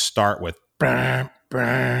used to just start with bah,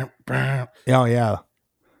 bah, bah. Oh yeah.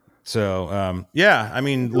 So I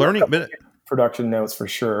mean, learning production notes for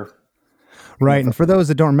sure. Right. And for those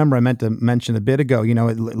that don't remember, I meant to mention a bit ago,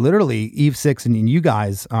 literally Eve 6 and you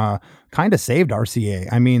guys kind of saved RCA.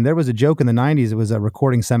 I mean, there was a joke in the 90s. It was a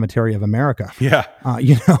recording cemetery of America. Yeah.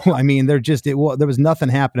 I mean, there was nothing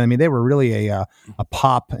happening. I mean, they were really a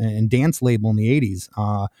pop and dance label in the 80s.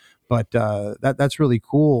 But that's really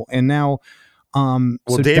cool. And now, so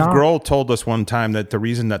Dave Grohl told us one time that the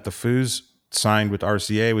reason that the Foos signed with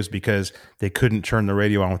RCA was because they couldn't turn the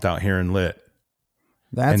radio on without hearing Lit.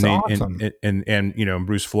 That's awesome. And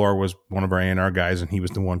Bruce Floor was one of our A&R guys, and he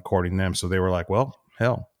was the one courting them. So they were like, well,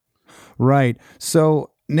 hell. Right.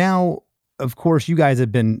 So now, of course, you guys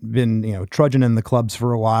have been trudging in the clubs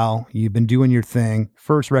for a while. You've been doing your thing.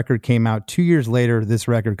 First record came out 2 years later. This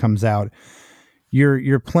record comes out.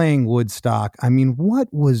 You're playing Woodstock. I mean, what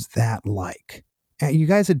was that like? You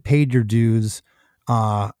guys had paid your dues.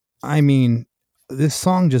 I mean, this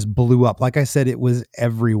song just blew up. Like I said, it was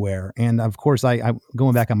everywhere. And of course, I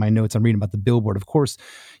going back on my notes, I'm reading about the Billboard. Of course,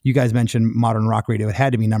 you guys mentioned Modern Rock Radio. It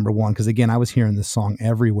had to be number one because, again, I was hearing this song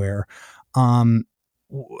everywhere. I'm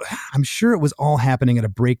sure it was all happening at a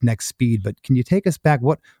breakneck speed. But can you take us back?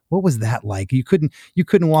 What was that like? You couldn't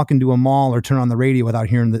walk into a mall or turn on the radio without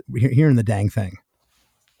hearing the dang thing.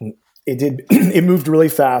 It did. It moved really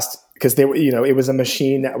fast because it was a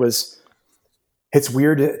machine that was it's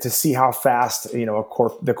weird to see how fast, you know,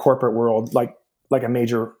 the corporate world, like a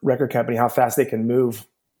major record company, how fast they can move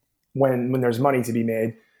when there's money to be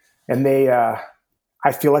made. And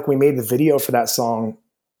I feel like we made the video for that song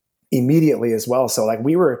immediately as well. So like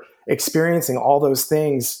we were experiencing all those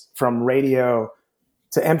things from radio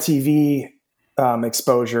to MTV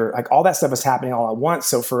exposure, like all that stuff was happening all at once.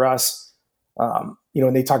 So for us, you know,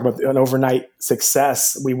 when they talk about an overnight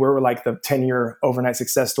success, we were like the 10-year overnight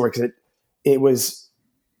success story, because it was,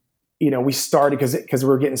 you know, we started because we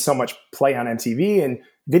were getting so much play on MTV and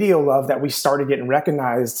Video Love that we started getting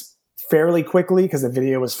recognized fairly quickly because the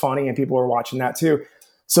video was funny and people were watching that too.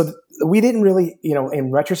 So we didn't really, you know, in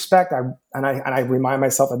retrospect, I remind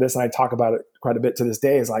myself of this, and I talk about it quite a bit to this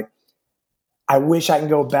day, is like, I wish I can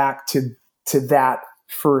go back to that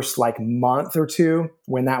first like month or two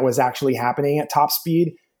when that was actually happening at top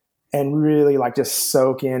speed, and really like just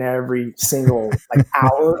soak in every single like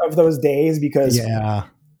hour of those days, because Yeah.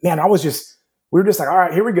 man, we were just like, all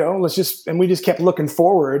right, here we go. And we just kept looking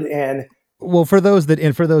forward. And Well, for those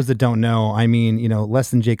that don't know, I mean, you know,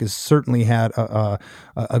 Less Than Jake has certainly had a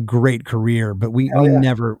great career, but we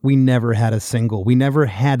never had a single. We never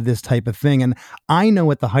had this type of thing. And I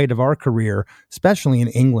know at the height of our career, especially in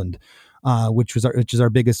England, which is our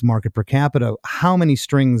biggest market per capita, how many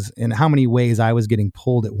strings and how many ways I was getting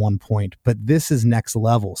pulled at one point. But this is next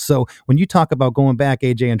level. So when you talk about going back,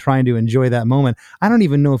 AJ, and trying to enjoy that moment, I don't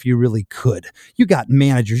even know if you really could. You got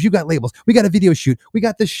managers, you got labels, we got a video shoot, we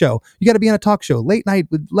got this show, you got to be on a talk show, late night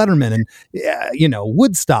with Letterman, and you know,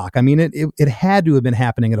 Woodstock. I mean, it had to have been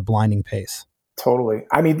happening at a blinding pace. Totally.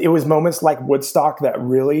 I mean, it was moments like Woodstock that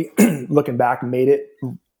really, looking back, made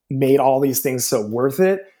all these things so worth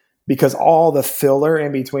it. Because all the filler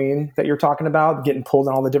in between that you're talking about, getting pulled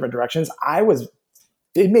in all the different directions,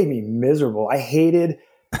 it made me miserable. I hated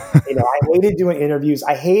doing interviews.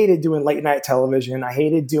 I hated doing late night television. I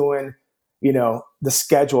hated doing, you know, the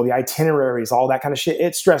schedule, the itineraries, all that kind of shit.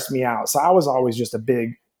 It stressed me out. So I was always just a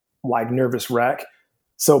big, like, nervous wreck.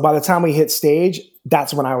 So by the time we hit stage,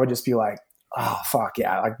 that's when I would just be like, oh, fuck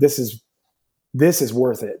yeah. Like, this is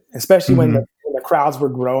worth it. Especially when the crowds were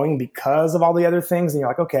growing because of all the other things. And you're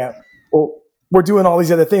like, okay, well, we're doing all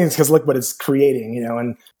these other things because look what it's creating, you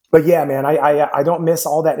know? But yeah, man, I don't miss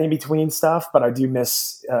all that in between stuff, but I do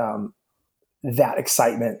miss that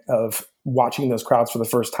excitement of watching those crowds for the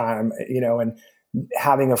first time, you know, and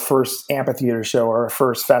having a first amphitheater show or a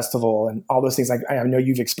first festival and all those things. Like, I know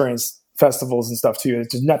you've experienced festivals and stuff too.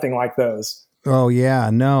 It's just nothing like those. Oh yeah,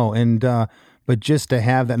 no. And, but just to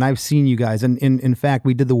have that, and I've seen you guys, and in fact,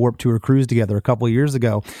 we did the Warped Tour cruise together a couple of years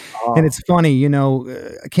ago, and it's funny, you know,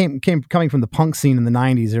 coming from the punk scene in the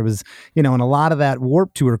 '90s, there was, you know, and a lot of that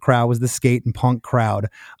Warped Tour crowd was the skate and punk crowd.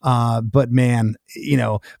 But man, you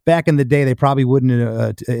know, back in the day, they probably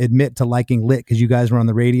wouldn't admit to liking Lit because you guys were on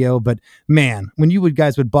the radio. But man, when you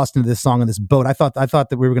guys would bust into this song on this boat, I thought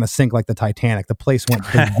that we were going to sink like the Titanic. The place went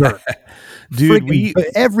berserk. Dude,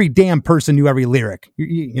 every damn person knew every lyric.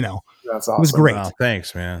 You know. That's awesome. It was great. Oh,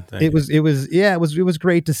 thanks, man. It was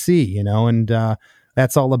great to see, you know, and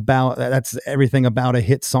that's everything about a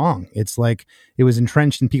hit song. It's like it was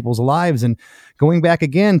entrenched in people's lives, and going back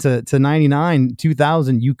again to 99,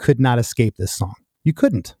 2000, you could not escape this song. You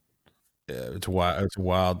couldn't. Yeah, it's wild. It's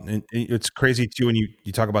wild. And it's crazy too when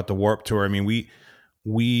you talk about the Warped Tour. I mean,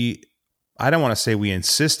 we I don't want to say we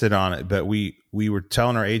insisted on it, but we were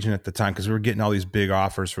telling our agent at the time, because we were getting all these big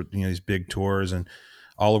offers for, you know, these big tours and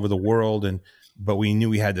all over the world, but we knew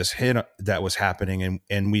we had this hit that was happening,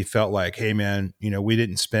 and we felt like, hey man, you know, we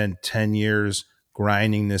didn't spend 10 years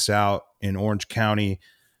grinding this out in Orange County,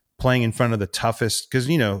 playing in front of the toughest, because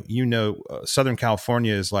Southern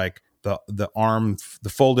California is like the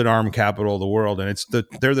folded arm capital of the world, and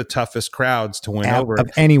they're the toughest crowds to win over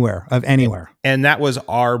of anywhere. And that was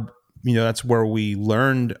our, you know, that's where we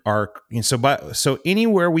learned our, you know, so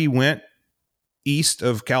anywhere we went east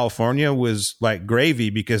of California was like gravy,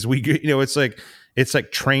 because we, you know, it's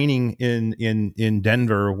like training in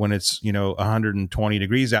Denver when it's, you know, 120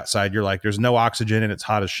 degrees outside. You're like, there's no oxygen and it's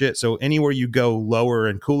hot as shit. So anywhere you go lower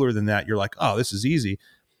and cooler than that, you're like, oh, this is easy.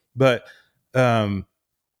 But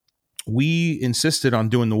we insisted on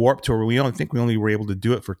doing the Warped Tour. We only were able to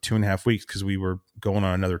do it for 2.5 weeks because we were going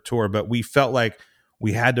on another tour. But we felt like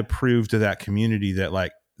we had to prove to that community that,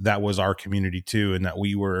 like, that was our community too, and that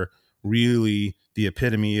we were really the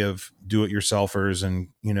epitome of do-it-yourselfers, and,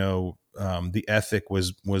 you know, the ethic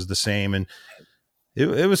was the same, and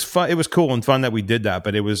it was fun. It was cool and fun that we did that.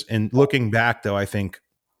 But it was, and looking back though, I think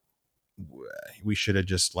we should have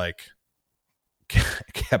just like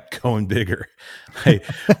kept going bigger. Like,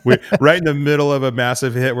 we're right in the middle of a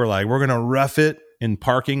massive hit. We're like, we're gonna rough it, in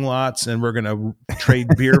parking lots, and we're going to trade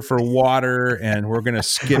beer for water, and we're going to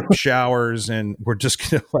skip showers, and we're just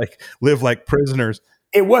going to like live like prisoners.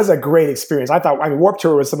 It was a great experience. I mean, Warped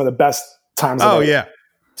Tour was some of the best times. Oh yeah,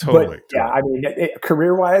 totally. But yeah, I mean,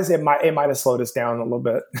 career wise, it might have slowed us down a little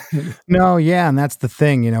bit. No, yeah, and that's the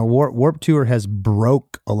thing. Warped Tour has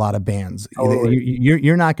broke a lot of bands. Totally.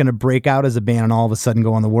 You're not going to break out as a band and all of a sudden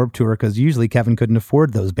go on the Warped Tour, because usually Kevin couldn't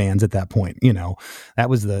afford those bands at that point. That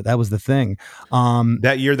was the thing.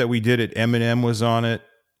 That year that we did it, Eminem was on it.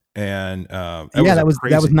 And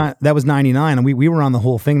that was 99, and we were on the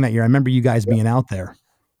whole thing that year. I remember you guys being out there.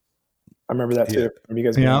 I remember that too. Yeah. Remember you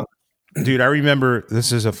guys being out. Dude, I remember,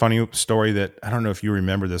 this is a funny story that I don't know if you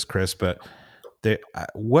remember this, Chris, but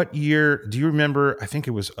what year do you remember? I think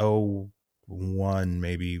it was 01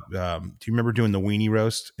 maybe. Do you remember doing the weenie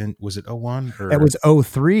roast? And was it 01? It was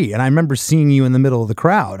 03, and I remember seeing you in the middle of the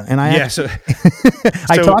crowd. And I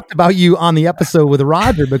talked about you on the episode with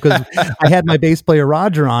Roger, because I had my bass player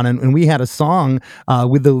Roger on, and we had a song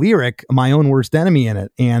with the lyric "My Own Worst Enemy" in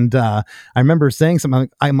it. And I remember saying something.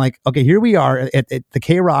 I'm like, okay, here we are at the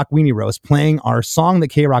K-Rock weenie roast, playing our song that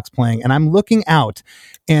K-Rock's playing, and I'm looking out,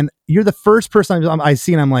 and you're the first person I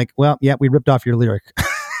see, and I'm like, well, yeah, we ripped off your lyric.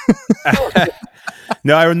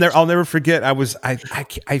 No, I'll never forget.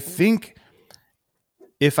 I think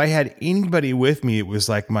if I had anybody with me, it was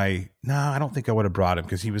like I don't think I would have brought him,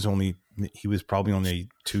 because he was probably only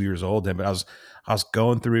 2 years old then. But I was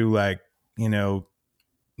going through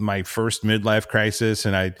my first midlife crisis,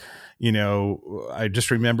 and I just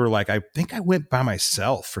remember I think I went by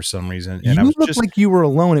myself for some reason. And you looked like you were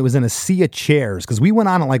alone. It was in a sea of chairs, because we went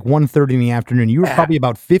on at 1:30 in the afternoon. You were probably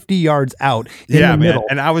about 50 yards out in the middle.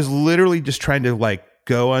 And I was literally just trying to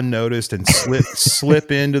go unnoticed and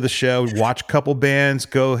slip into the show, watch a couple bands,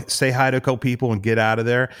 go say hi to a couple people, and get out of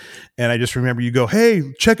there. And I just remember you go, "Hey,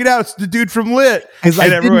 check it out! It's the dude from Lit." And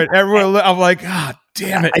everyone, I'm like, "Ah,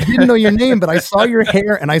 damn it!" I didn't know your name, but I saw your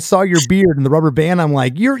hair and I saw your beard and the rubber band. I'm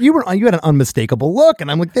like, you had an unmistakable look, and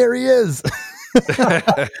I'm like, there he is.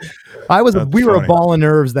 We were a ball of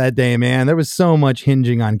nerves that day, man. There was so much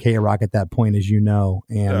hinging on K-Rock at that point, as you know,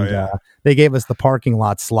 and they gave us the parking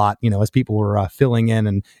lot slot, as people were filling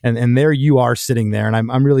in, and there you are sitting there, and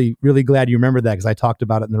I'm really, really glad you remember that, because I talked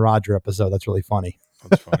about it in the Roger episode. That's really funny.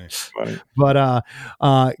 That's funny. But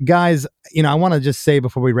guys, I want to just say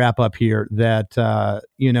before we wrap up here that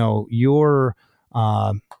your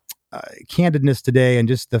candidness today, and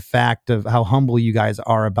just the fact of how humble you guys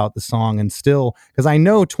are about the song, and still, because I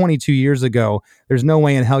know 22 years ago, there's no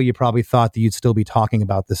way in hell you probably thought that you'd still be talking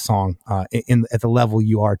about this song at the level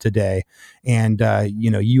you are today, and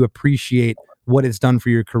you appreciate what it's done for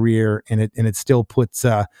your career, and it still puts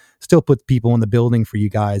people in the building for you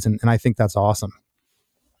guys, and I think that's awesome.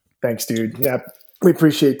 Thanks, dude. Yeah, we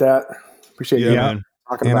appreciate that. Appreciate you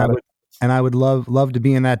talking about it. And I would love to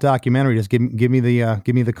be in that documentary. Just give me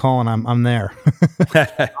the call, and I'm there.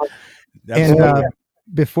 And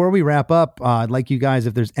before we wrap up, I'd like you guys,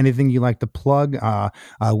 if there's anything you like to plug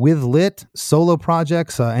with Lit, solo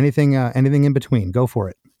projects, anything in between, go for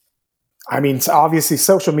it. I mean, obviously,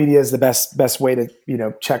 social media is the best way to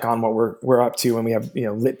check on what we're up to, and we have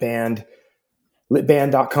Lit Band.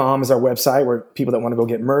 Litband.com is our website, where people that want to go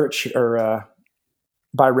get merch or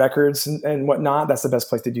buy records and whatnot, that's the best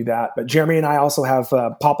place to do that. But Jeremy and I also have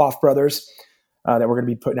Popoff Brothers that we're going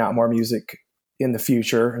to be putting out more music in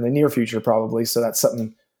the near future probably. So that's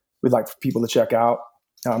something we'd like for people to check out.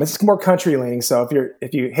 It's more country leaning, so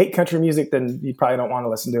if you hate country music, then you probably don't want to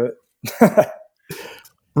listen to it.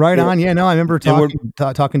 Right on. Yeah, no, I remember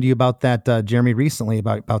talking to you about that, Jeremy, recently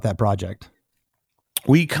about that project.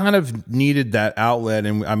 We kind of needed that outlet.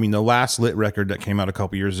 And I mean, the last Lit record that came out a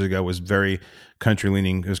couple years ago was very country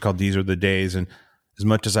leaning. It was called These Are the Days. And as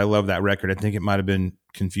much as I love that record, I think it might've been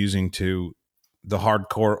confusing to the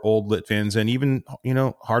hardcore old Lit fans, and even,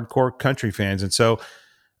 hardcore country fans. And so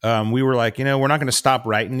we were like, we're not going to stop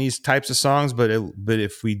writing these types of songs, but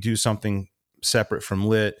if we do something separate from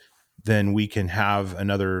Lit, then we can have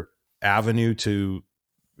another avenue to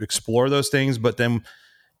explore those things. But then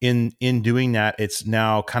in doing that, it's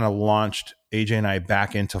now kind of launched AJ and I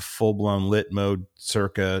back into full-blown Lit mode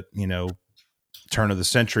circa, turn of the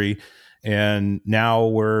century. And now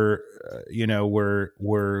we're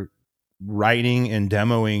writing and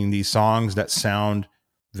demoing these songs that sound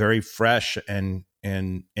very fresh and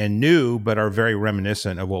new, but are very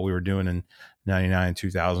reminiscent of what we were doing in 99,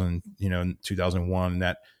 2000, 2001,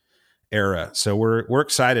 that era. So we're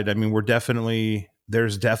excited. I mean,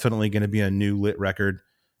 there's definitely going to be a new Lit record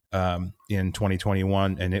in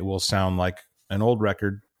 2021, and it will sound like an old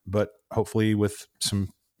record, but hopefully with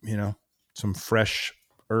some fresh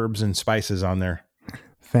herbs and spices on there.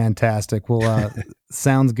 Fantastic. Well,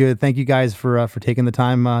 sounds good. Thank you guys for taking the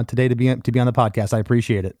time today to be on the podcast. I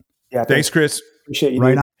appreciate it. Yeah. Thanks, Chris. Appreciate you.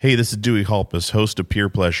 Right dude. on. Hey, this is Dewey Hulpus, host of Pure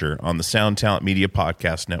Pleasure on the Sound Talent Media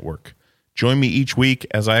Podcast Network. Join me each week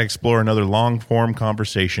as I explore another long-form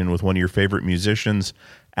conversation with one of your favorite musicians,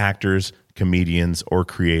 actors, comedians, or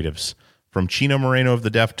creatives. From Chino Moreno of the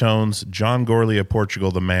Deftones, John Gorley of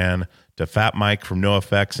Portugal the Man, to Fat Mike from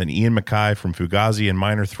NoFX and Ian MacKaye from Fugazi and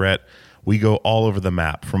Minor Threat, we go all over the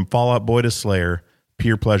map. From Fall Out Boy to Slayer,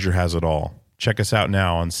 Pure Pleasure has it all. Check us out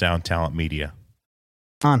now on Sound Talent Media.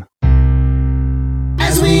 On.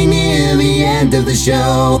 As we near the end of the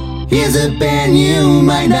show, here's a band you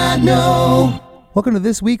might not know. Welcome to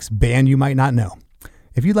this week's Band You Might Not Know.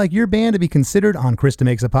 If you'd like your band to be considered on Krista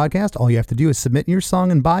Makes a Podcast, all you have to do is submit your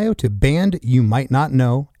song and bio to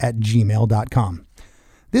bandyoumighttnotknow@gmail.com.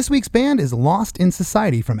 This week's band is Lost in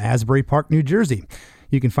Society from Asbury Park, New Jersey.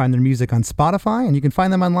 You can find their music on Spotify, and you can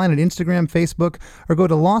find them online at Instagram, Facebook, or go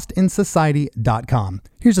to lostinsociety.com.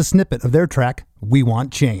 Here's a snippet of their track, We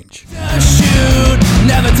Want Change. Shoot,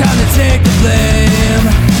 never time to take the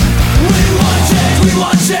blame. We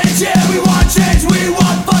want change, yeah, we want change, we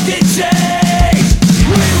want fucking change.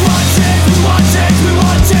 We want change, we want change, we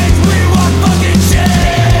want change, we want fucking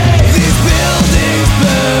change. These buildings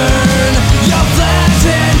burn, your flags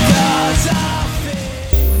and cars are fake.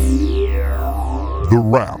 The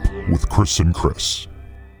Wrap with Chris and Chris.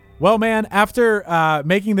 Well, man, after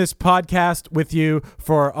making this podcast with you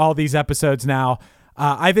for all these episodes now,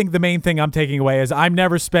 I think the main thing I'm taking away is I'm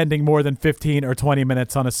never spending more than 15 or 20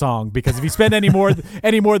 minutes on a song, because if you spend any more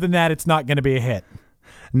than that, it's not going to be a hit.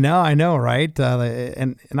 No, I know, right?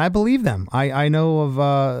 And I believe them. I know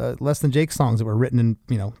of Less Than Jake songs that were written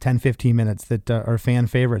in 10, 15 minutes that are fan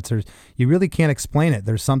favorites. You really can't explain it.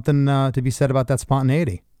 There's something to be said about that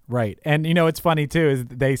spontaneity. Right. And, it's funny, too,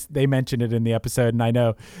 is they mentioned it in the episode, and I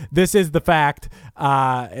know this is the fact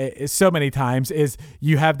so many times, is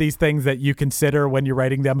you have these things that you consider when you're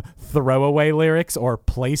writing them throwaway lyrics or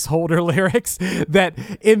placeholder lyrics that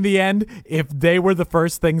in the end, if they were the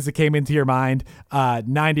first things that came into your mind,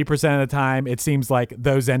 90% of the time, it seems like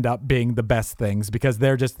those end up being the best things, because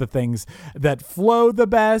they're just the things that flow the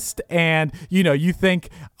best. And, you think,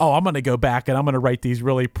 oh, I'm going to go back and I'm going to write these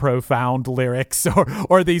really profound lyrics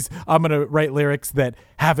or these, I'm going to write lyrics that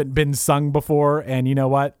haven't been sung before. And you know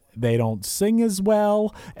what? They don't sing as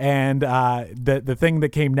well. And the thing that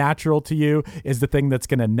came natural to you is the thing that's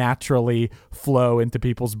going to naturally flow into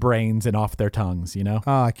people's brains and off their tongues, Oh,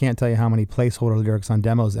 I can't tell you how many placeholder lyrics on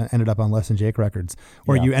demos ended up on Less Than Jake records,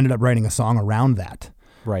 or you ended up writing a song around that.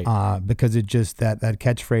 Right. Because it just, that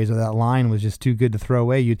catchphrase or that line was just too good to throw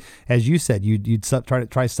away. As you said, you'd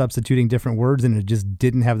try substituting different words, and it just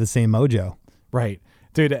didn't have the same mojo. Right.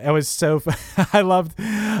 Dude, it was so I loved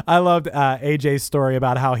AJ's story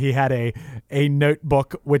about how he had a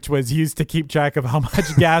notebook which was used to keep track of how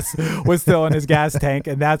much gas was still in his gas tank,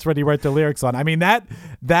 and that's what he wrote the lyrics on. I mean, that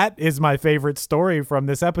is my favorite story from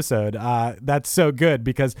this episode. That's so good,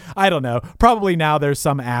 because I don't know, probably now there's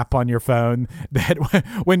some app on your phone that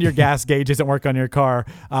when your gas gauge isn't working on your car,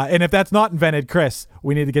 and if that's not invented, Chris,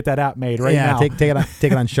 we need to get that app made now. Take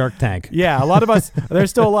it on Shark Tank. Yeah, a lot of us, there's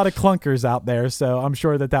still a lot of clunkers out there, so I'm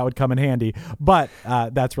sure that would come in handy, but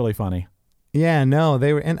that's really funny. Yeah, no,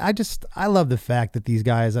 they were, and I love the fact that these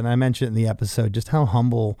guys, and I mentioned in the episode just how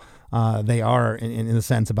humble they are in the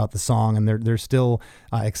sense about the song, and they're still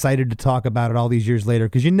excited to talk about it all these years later,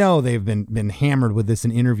 because they've been hammered with this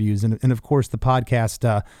in interviews, and of course the podcast,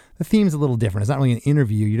 the theme's a little different. It's not really an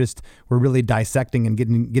interview. We're really dissecting and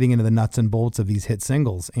getting into the nuts and bolts of these hit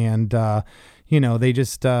singles, and they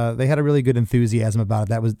just they had a really good enthusiasm about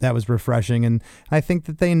it. That was refreshing, and I think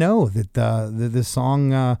that they know that this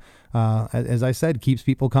song, as I said, keeps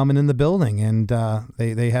people coming in the building, and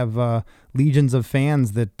they have legions of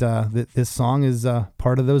fans that this song is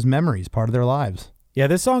part of those memories, part of their lives. Yeah,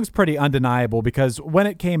 this song's pretty undeniable, because when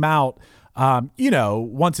it came out,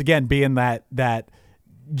 once again, being that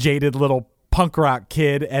jaded little punk rock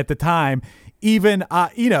kid at the time, even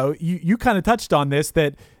you kind of touched on this,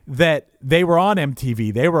 that they were on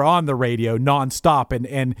MTV, they were on the radio nonstop,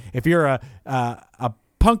 and if you're a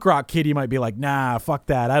punk rock kid, you might be like, nah, fuck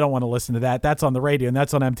that, I don't want to listen to that. That's on the radio and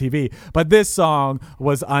that's on MTV. But this song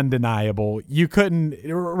was undeniable. You couldn't,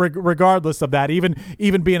 regardless of that,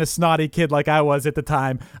 even being a snotty kid like I was at the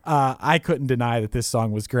time, I couldn't deny that this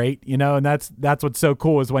song was great, and that's what's so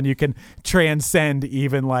cool, is when you can transcend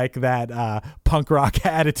even like that punk rock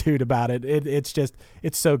attitude about it.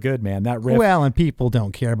 It's so good, man. That riff. Well, and people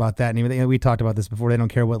don't care about that anymore. We talked about this before. They don't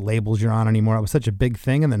care what labels you're on anymore. It was such a big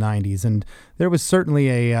thing in the 90s, and there was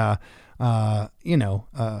certainly a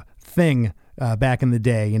thing back in the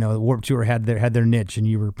day. You know, the Warped Tour had their niche, and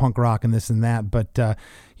you were punk rock and this and that. But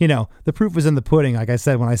you know, the proof was in the pudding. Like I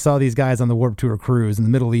said, when I saw these guys on the Warped Tour cruise in the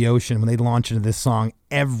middle of the ocean, when they launched into this song,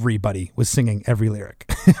 everybody was singing every lyric.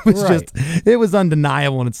 It was it was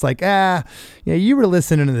undeniable. And it's like, yeah, you were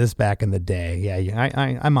listening to this back in the day.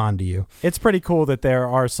 Yeah, I'm on to you. It's pretty cool that there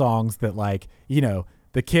are songs that, like, you know,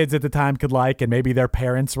 the kids at the time could like, and maybe their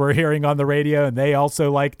parents were hearing on the radio and they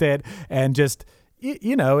also liked it, and just,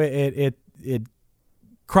 you know, it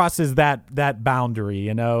crosses that boundary,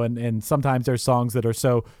 you know, and sometimes there's songs that are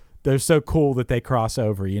they're so cool that they cross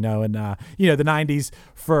over, you know. And you know, the 90s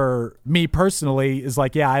for me personally is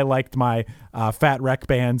like, yeah, I liked my Fat Wreck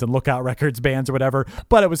bands and Lookout Records bands or whatever,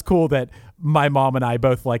 but it was cool that my mom and I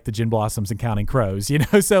both liked the Gin Blossoms and Counting Crows, you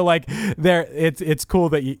know. So like, it's cool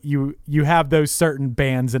that you have those certain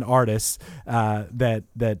bands and artists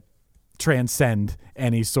that transcend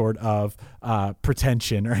any sort of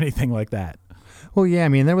pretension or anything like that. Well, yeah, I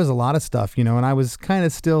mean, there was a lot of stuff, you know, and I was kind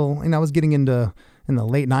of still, you know, I was getting into, in the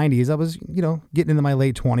late 90s, I was, you know, getting into my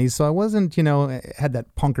late 20s, so I wasn't, you know, had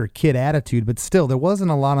that punker kid attitude, but still, there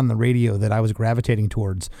wasn't a lot on the radio that I was gravitating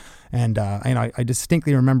towards. And I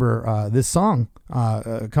distinctly remember this song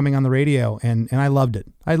coming on the radio, and I loved it.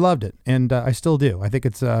 And I still do. I think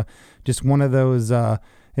it's just one of those,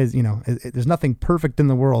 you know, there's nothing perfect in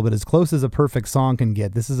the world, but as close as a perfect song can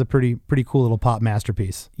get, this is a pretty cool little pop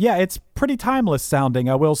masterpiece. Yeah, it's pretty timeless sounding.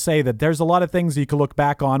 I will say that there's a lot of things you can look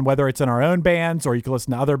back on, whether it's in our own bands or you can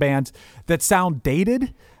listen to other bands that sound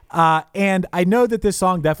dated. And I know that this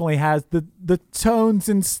song definitely has the tones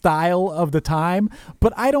and style of the time,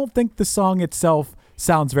 but I don't think the song itself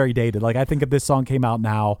sounds very dated. Like, I think if this song came out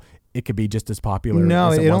now, it could be just as popular.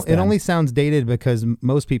 No, as it only sounds dated because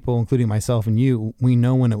most people, including myself and you, we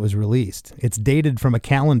know when it was released. It's dated from a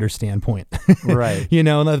calendar standpoint, right? You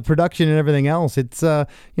know, and the production and everything else. It's you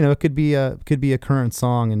know, it could be a current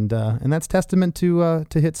song, and that's testament to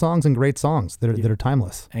hit songs and great songs that are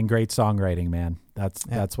timeless and great songwriting. Man,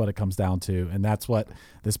 that's what it comes down to, and that's what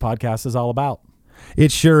this podcast is all about.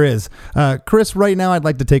 It sure is. Chris, right now I'd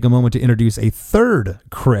like to take a moment to introduce a third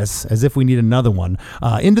Chris, as if we need another one,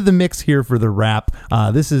 into the mix here for the wrap.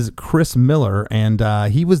 This is Chris Miller, and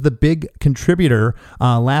he was the big contributor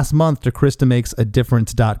last month to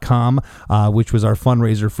ChristaMakesADifference.com, which was our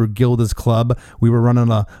fundraiser for Gilda's Club. We were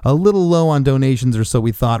running a little low on donations, or so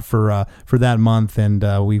we thought, for that month,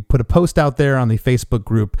 and we put a post out there on the Facebook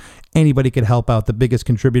group. Anybody could help out. The biggest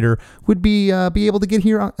contributor would be able to get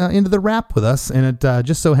here into the wrap with us. And it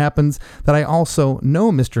just so happens that I also know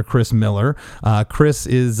Mr. Chris Miller. Chris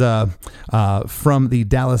is from the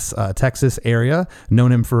Dallas, Texas area.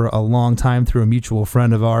 Known him for a long time through a mutual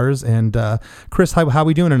friend of ours. And Chris, how are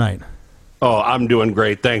we doing tonight? Oh, I'm doing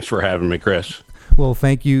great. Thanks for having me, Chris. Well,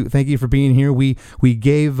 thank you for being here. We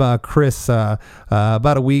gave Chris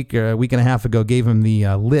about a week and a half ago, gave him the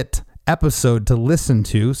Lit episode to listen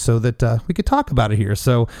to so that we could talk about it here.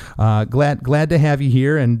 So glad to have you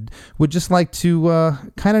here, and would just like to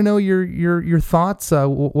kind of know your thoughts,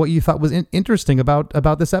 what you thought was interesting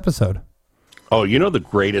about this episode. Oh, you know, the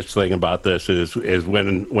greatest thing about this is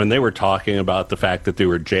when they were talking about the fact that they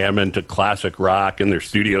were jamming to classic rock in their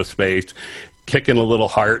studio space, kicking a little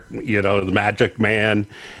heart, you know, the Magic Man.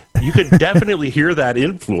 You could definitely hear that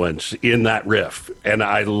influence in that riff. And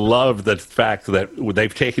I love the fact that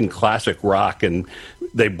they've taken classic rock and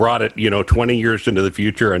they brought it, you know, 20 years into the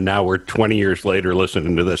future, and now we're 20 years later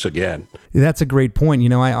listening to this again. That's a great point. You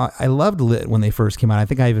know, I loved Lit when they first came out. I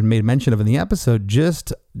think I even made mention of it in the episode,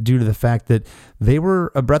 just due to the fact that they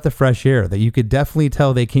were a breath of fresh air, that you could definitely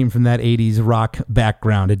tell they came from that 80s rock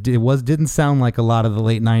background. It didn't sound like a lot of the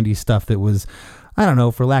late 90s stuff that was, I don't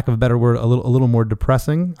know, for lack of a better word, a little more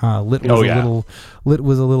depressing. Lit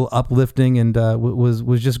was a little uplifting, and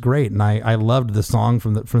was just great. And I loved the song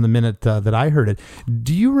from the minute that I heard it.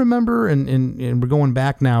 Do you remember? And we're going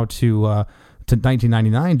back now to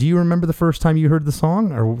 1999. Do you remember the first time you heard the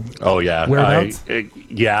song? Or oh yeah, whereabouts?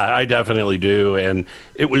 I definitely do. And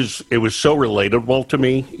it was so relatable to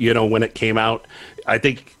me. You know, when it came out, I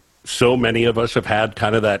think so many of us have had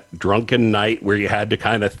kind of that drunken night where you had to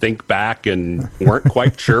kind of think back and weren't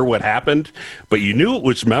quite sure what happened, but you knew it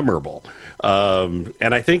was memorable. And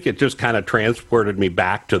I think it just kind of transported me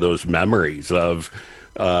back to those memories of,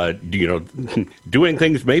 you know, doing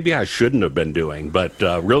things maybe I shouldn't have been doing, but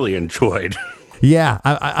really enjoyed. Yeah,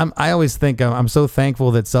 I always think I'm so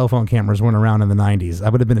thankful that cell phone cameras weren't around in the 90s. I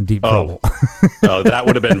would have been in deep trouble. Oh, that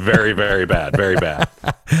would have been very, very bad. Very bad.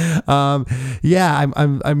 Yeah,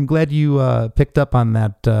 I'm glad you picked up on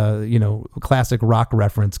that classic rock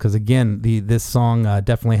reference, because again, this song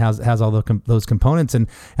definitely has all those components, and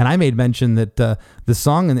I made mention that the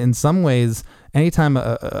song in some ways, anytime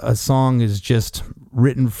a song is just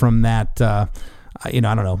written from that I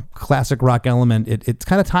don't know, classic rock element, it's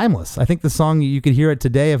kind of timeless. I think the song, you could hear it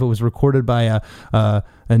today if it was recorded by a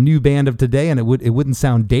new band of today, and it wouldn't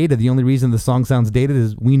sound dated. The only reason the song sounds dated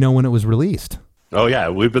is we know when it was released. Oh, yeah.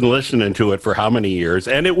 We've been listening to it for how many years?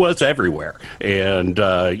 And it was everywhere. And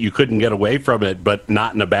you couldn't get away from it, but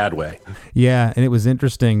not in a bad way. Yeah, and it was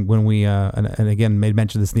interesting when we, and again, made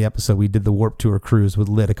mention of this in the episode, we did the Warped Tour cruise with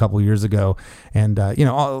Lit a couple years ago. And, a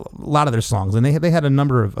lot of their songs, and they had a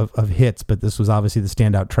number of hits, but this was obviously the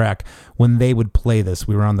standout track. When they would play this,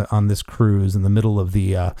 we were on this cruise in the middle of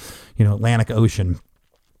the, Atlantic Ocean.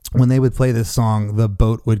 When they would play this song, the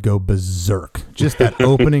boat would go berserk. Just that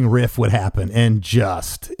opening riff would happen, and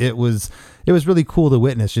it was really cool to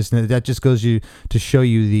witness. That just goes to show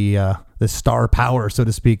you the star power, so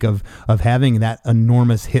to speak, of having that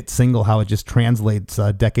enormous hit single, how it just translates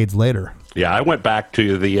decades later. Yeah, I went back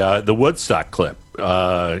to the Woodstock clip,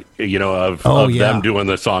 of them doing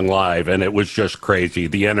the song live, and it was just crazy.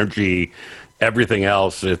 The energy. Everything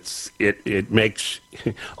else, it makes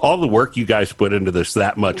all the work you guys put into this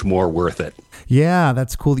that much more worth it. Yeah,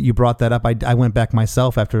 that's cool that you brought that up. I went back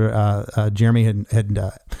myself after Jeremy had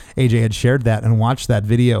AJ had shared that and watched that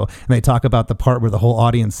video, and they talk about the part where the whole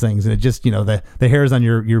audience sings, and it just the hairs on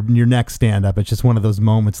your neck stand up. It's just one of those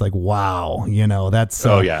moments like, wow, that's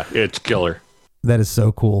oh yeah, it's killer. That is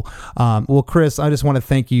so cool. Well, Chris, I just want to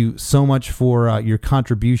thank you so much for your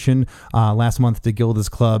contribution last month to Gilda's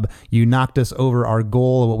Club. You knocked us over our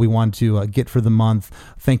goal of what we wanted to get for the month.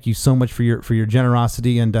 Thank you so much for your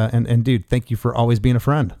generosity, and dude, thank you for always being a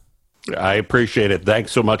friend. I appreciate it.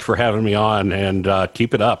 Thanks so much for having me on, and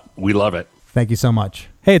keep it up. We love it. Thank you so much.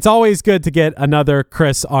 Hey, it's always good to get another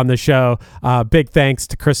Chris on the show. Big thanks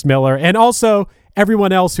to Chris Miller, and also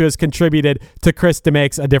everyone else who has contributed to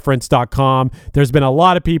ChrisDeMakesADifference.com. There's been a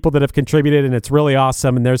lot of people that have contributed, and it's really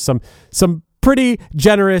awesome. And there's some pretty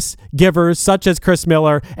generous givers, such as Chris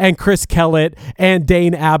Miller and Chris Kellett and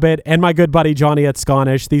Dane Abbott and my good buddy Johnny at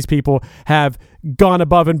Scottish. These people have gone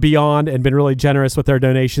above and beyond and been really generous with their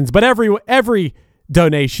donations. But every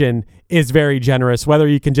donation is very generous, whether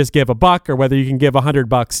you can just give $1 or whether you can give $100.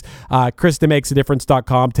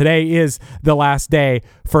 ChrisDeMakesADifference.com. Today is the last day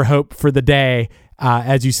for Hope for the Day,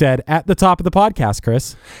 as you said at the top of the podcast,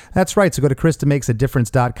 Chris. That's right. So go to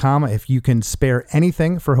ChrisDeMakesADifference.com if you can spare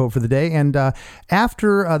anything for Hope for the Day. And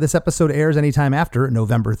after this episode airs, anytime after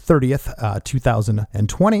November 30th,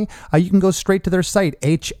 2020, you can go straight to their site,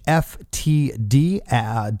 hftd.org,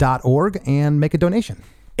 and make a donation.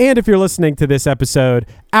 And if you're listening to this episode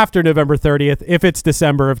after November 30th, if it's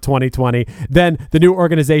December of 2020, then the new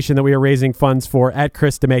organization that we are raising funds for at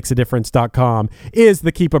ChrisDeMakesADifference.com is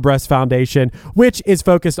the Keep Abreast Foundation, which is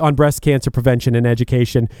focused on breast cancer prevention and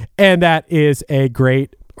education. And that is a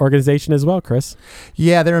great organization as well, Chris.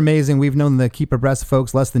 Yeah, they're amazing. We've known the Keep Abreast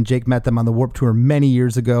folks. Less Than Jake met them on the Warped Tour many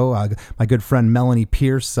years ago. My good friend Melanie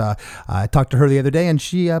Pierce, I talked to her the other day, and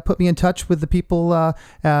she put me in touch with the people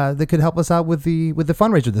that could help us out with the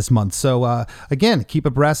fundraiser this month. So again, Keep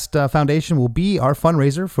Abreast Foundation will be our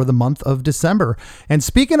fundraiser for the month of December. And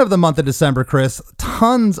speaking of the month of December, Chris,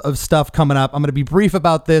 tons of stuff coming up. I'm going to be brief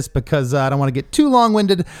about this because I don't want to get too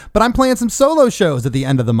long-winded, but I'm playing some solo shows at the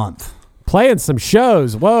end of the month. Playing some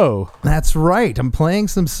shows. Whoa. That's right. I'm playing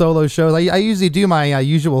some solo shows. I usually do my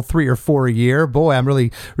usual 3 or 4 a year. Boy, I'm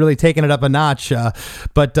really taking it up a notch.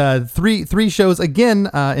 But three shows again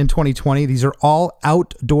in 2020. These are all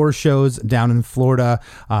outdoor shows down in Florida.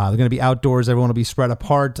 They're going to be outdoors. Everyone will be spread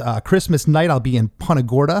apart. Christmas night, I'll be in Punta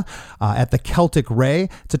Gorda at the Celtic Ray.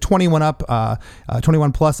 It's a 21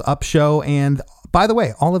 plus up show. And by the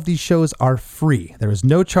way, all of these shows are free. There is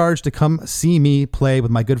no charge to come see me play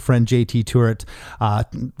with my good friend JT Turret.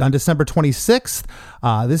 On December 26th,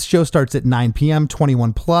 this show starts at 9 p.m.,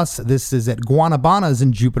 21 plus. This is at Guanabanas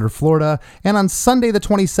in Jupiter, Florida. And on Sunday the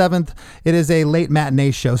 27th, it is a late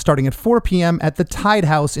matinee show starting at 4 p.m. at the Tide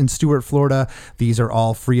House in Stuart, Florida. These are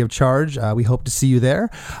all free of charge. We hope to see you there.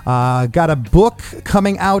 Got a book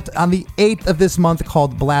coming out on the 8th of this month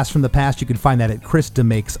called Blast from the Past. You can find that at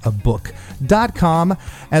ChrisDeMakesABook.com,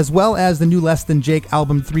 as well as the new Less Than Jake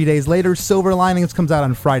album 3 days later. Silver Linings comes out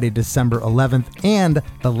on Friday, December 11th, and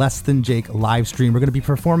the Less Than Jake live stream. We're going to be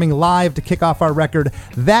performing live to kick off our record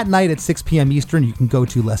that night at 6 p.m. Eastern. You can go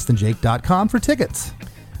to LessThanJake.com for tickets.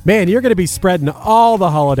 Man, you're going to be spreading all the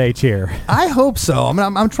holiday cheer. I hope so. I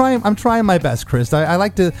mean, I'm trying my best, Chris. I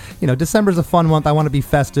like to, December's a fun month. I want to be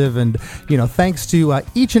festive, and thanks to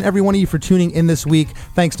each and every one of you for tuning in this week.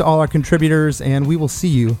 Thanks to all our contributors, and we will see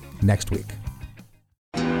you next week.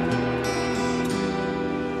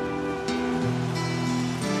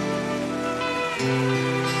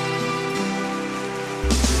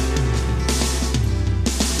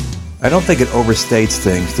 I don't think it overstates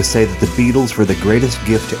things to say that the Beatles were the greatest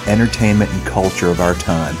gift to entertainment and culture of our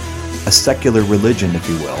time, a secular religion, if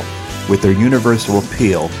you will, with their universal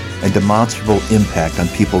appeal and demonstrable impact on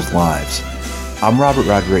people's lives. I'm Robert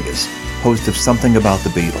Rodriguez, host of Something About the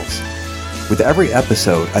Beatles. With every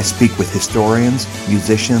episode, I speak with historians,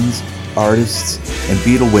 musicians, artists, and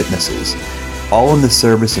Beatle witnesses, all in the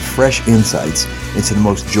service of fresh insights into the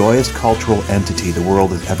most joyous cultural entity the world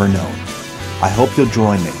has ever known. I hope you'll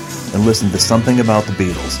join me and listen to Something About the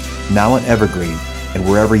Beatles, now on Evergreen and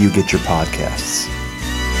wherever you get your podcasts.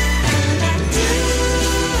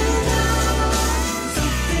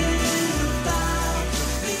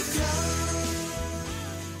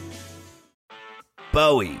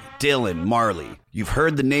 Bowie, Dylan, Marley. You've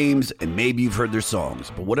heard the names and maybe you've heard their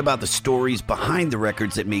songs, but what about the stories behind the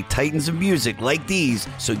records that made titans of music like these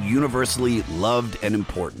so universally loved and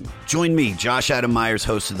important? Join me, Josh Adam Myers,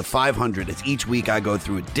 host of The 500, as each week I go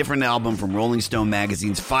through a different album from Rolling Stone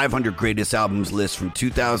magazine's 500 Greatest Albums list from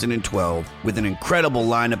 2012 with an incredible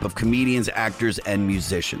lineup of comedians, actors, and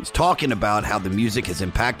musicians talking about how the music has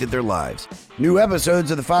impacted their lives. New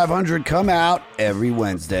episodes of The 500 come out every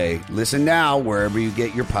Wednesday. Listen now wherever you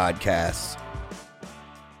get your podcasts.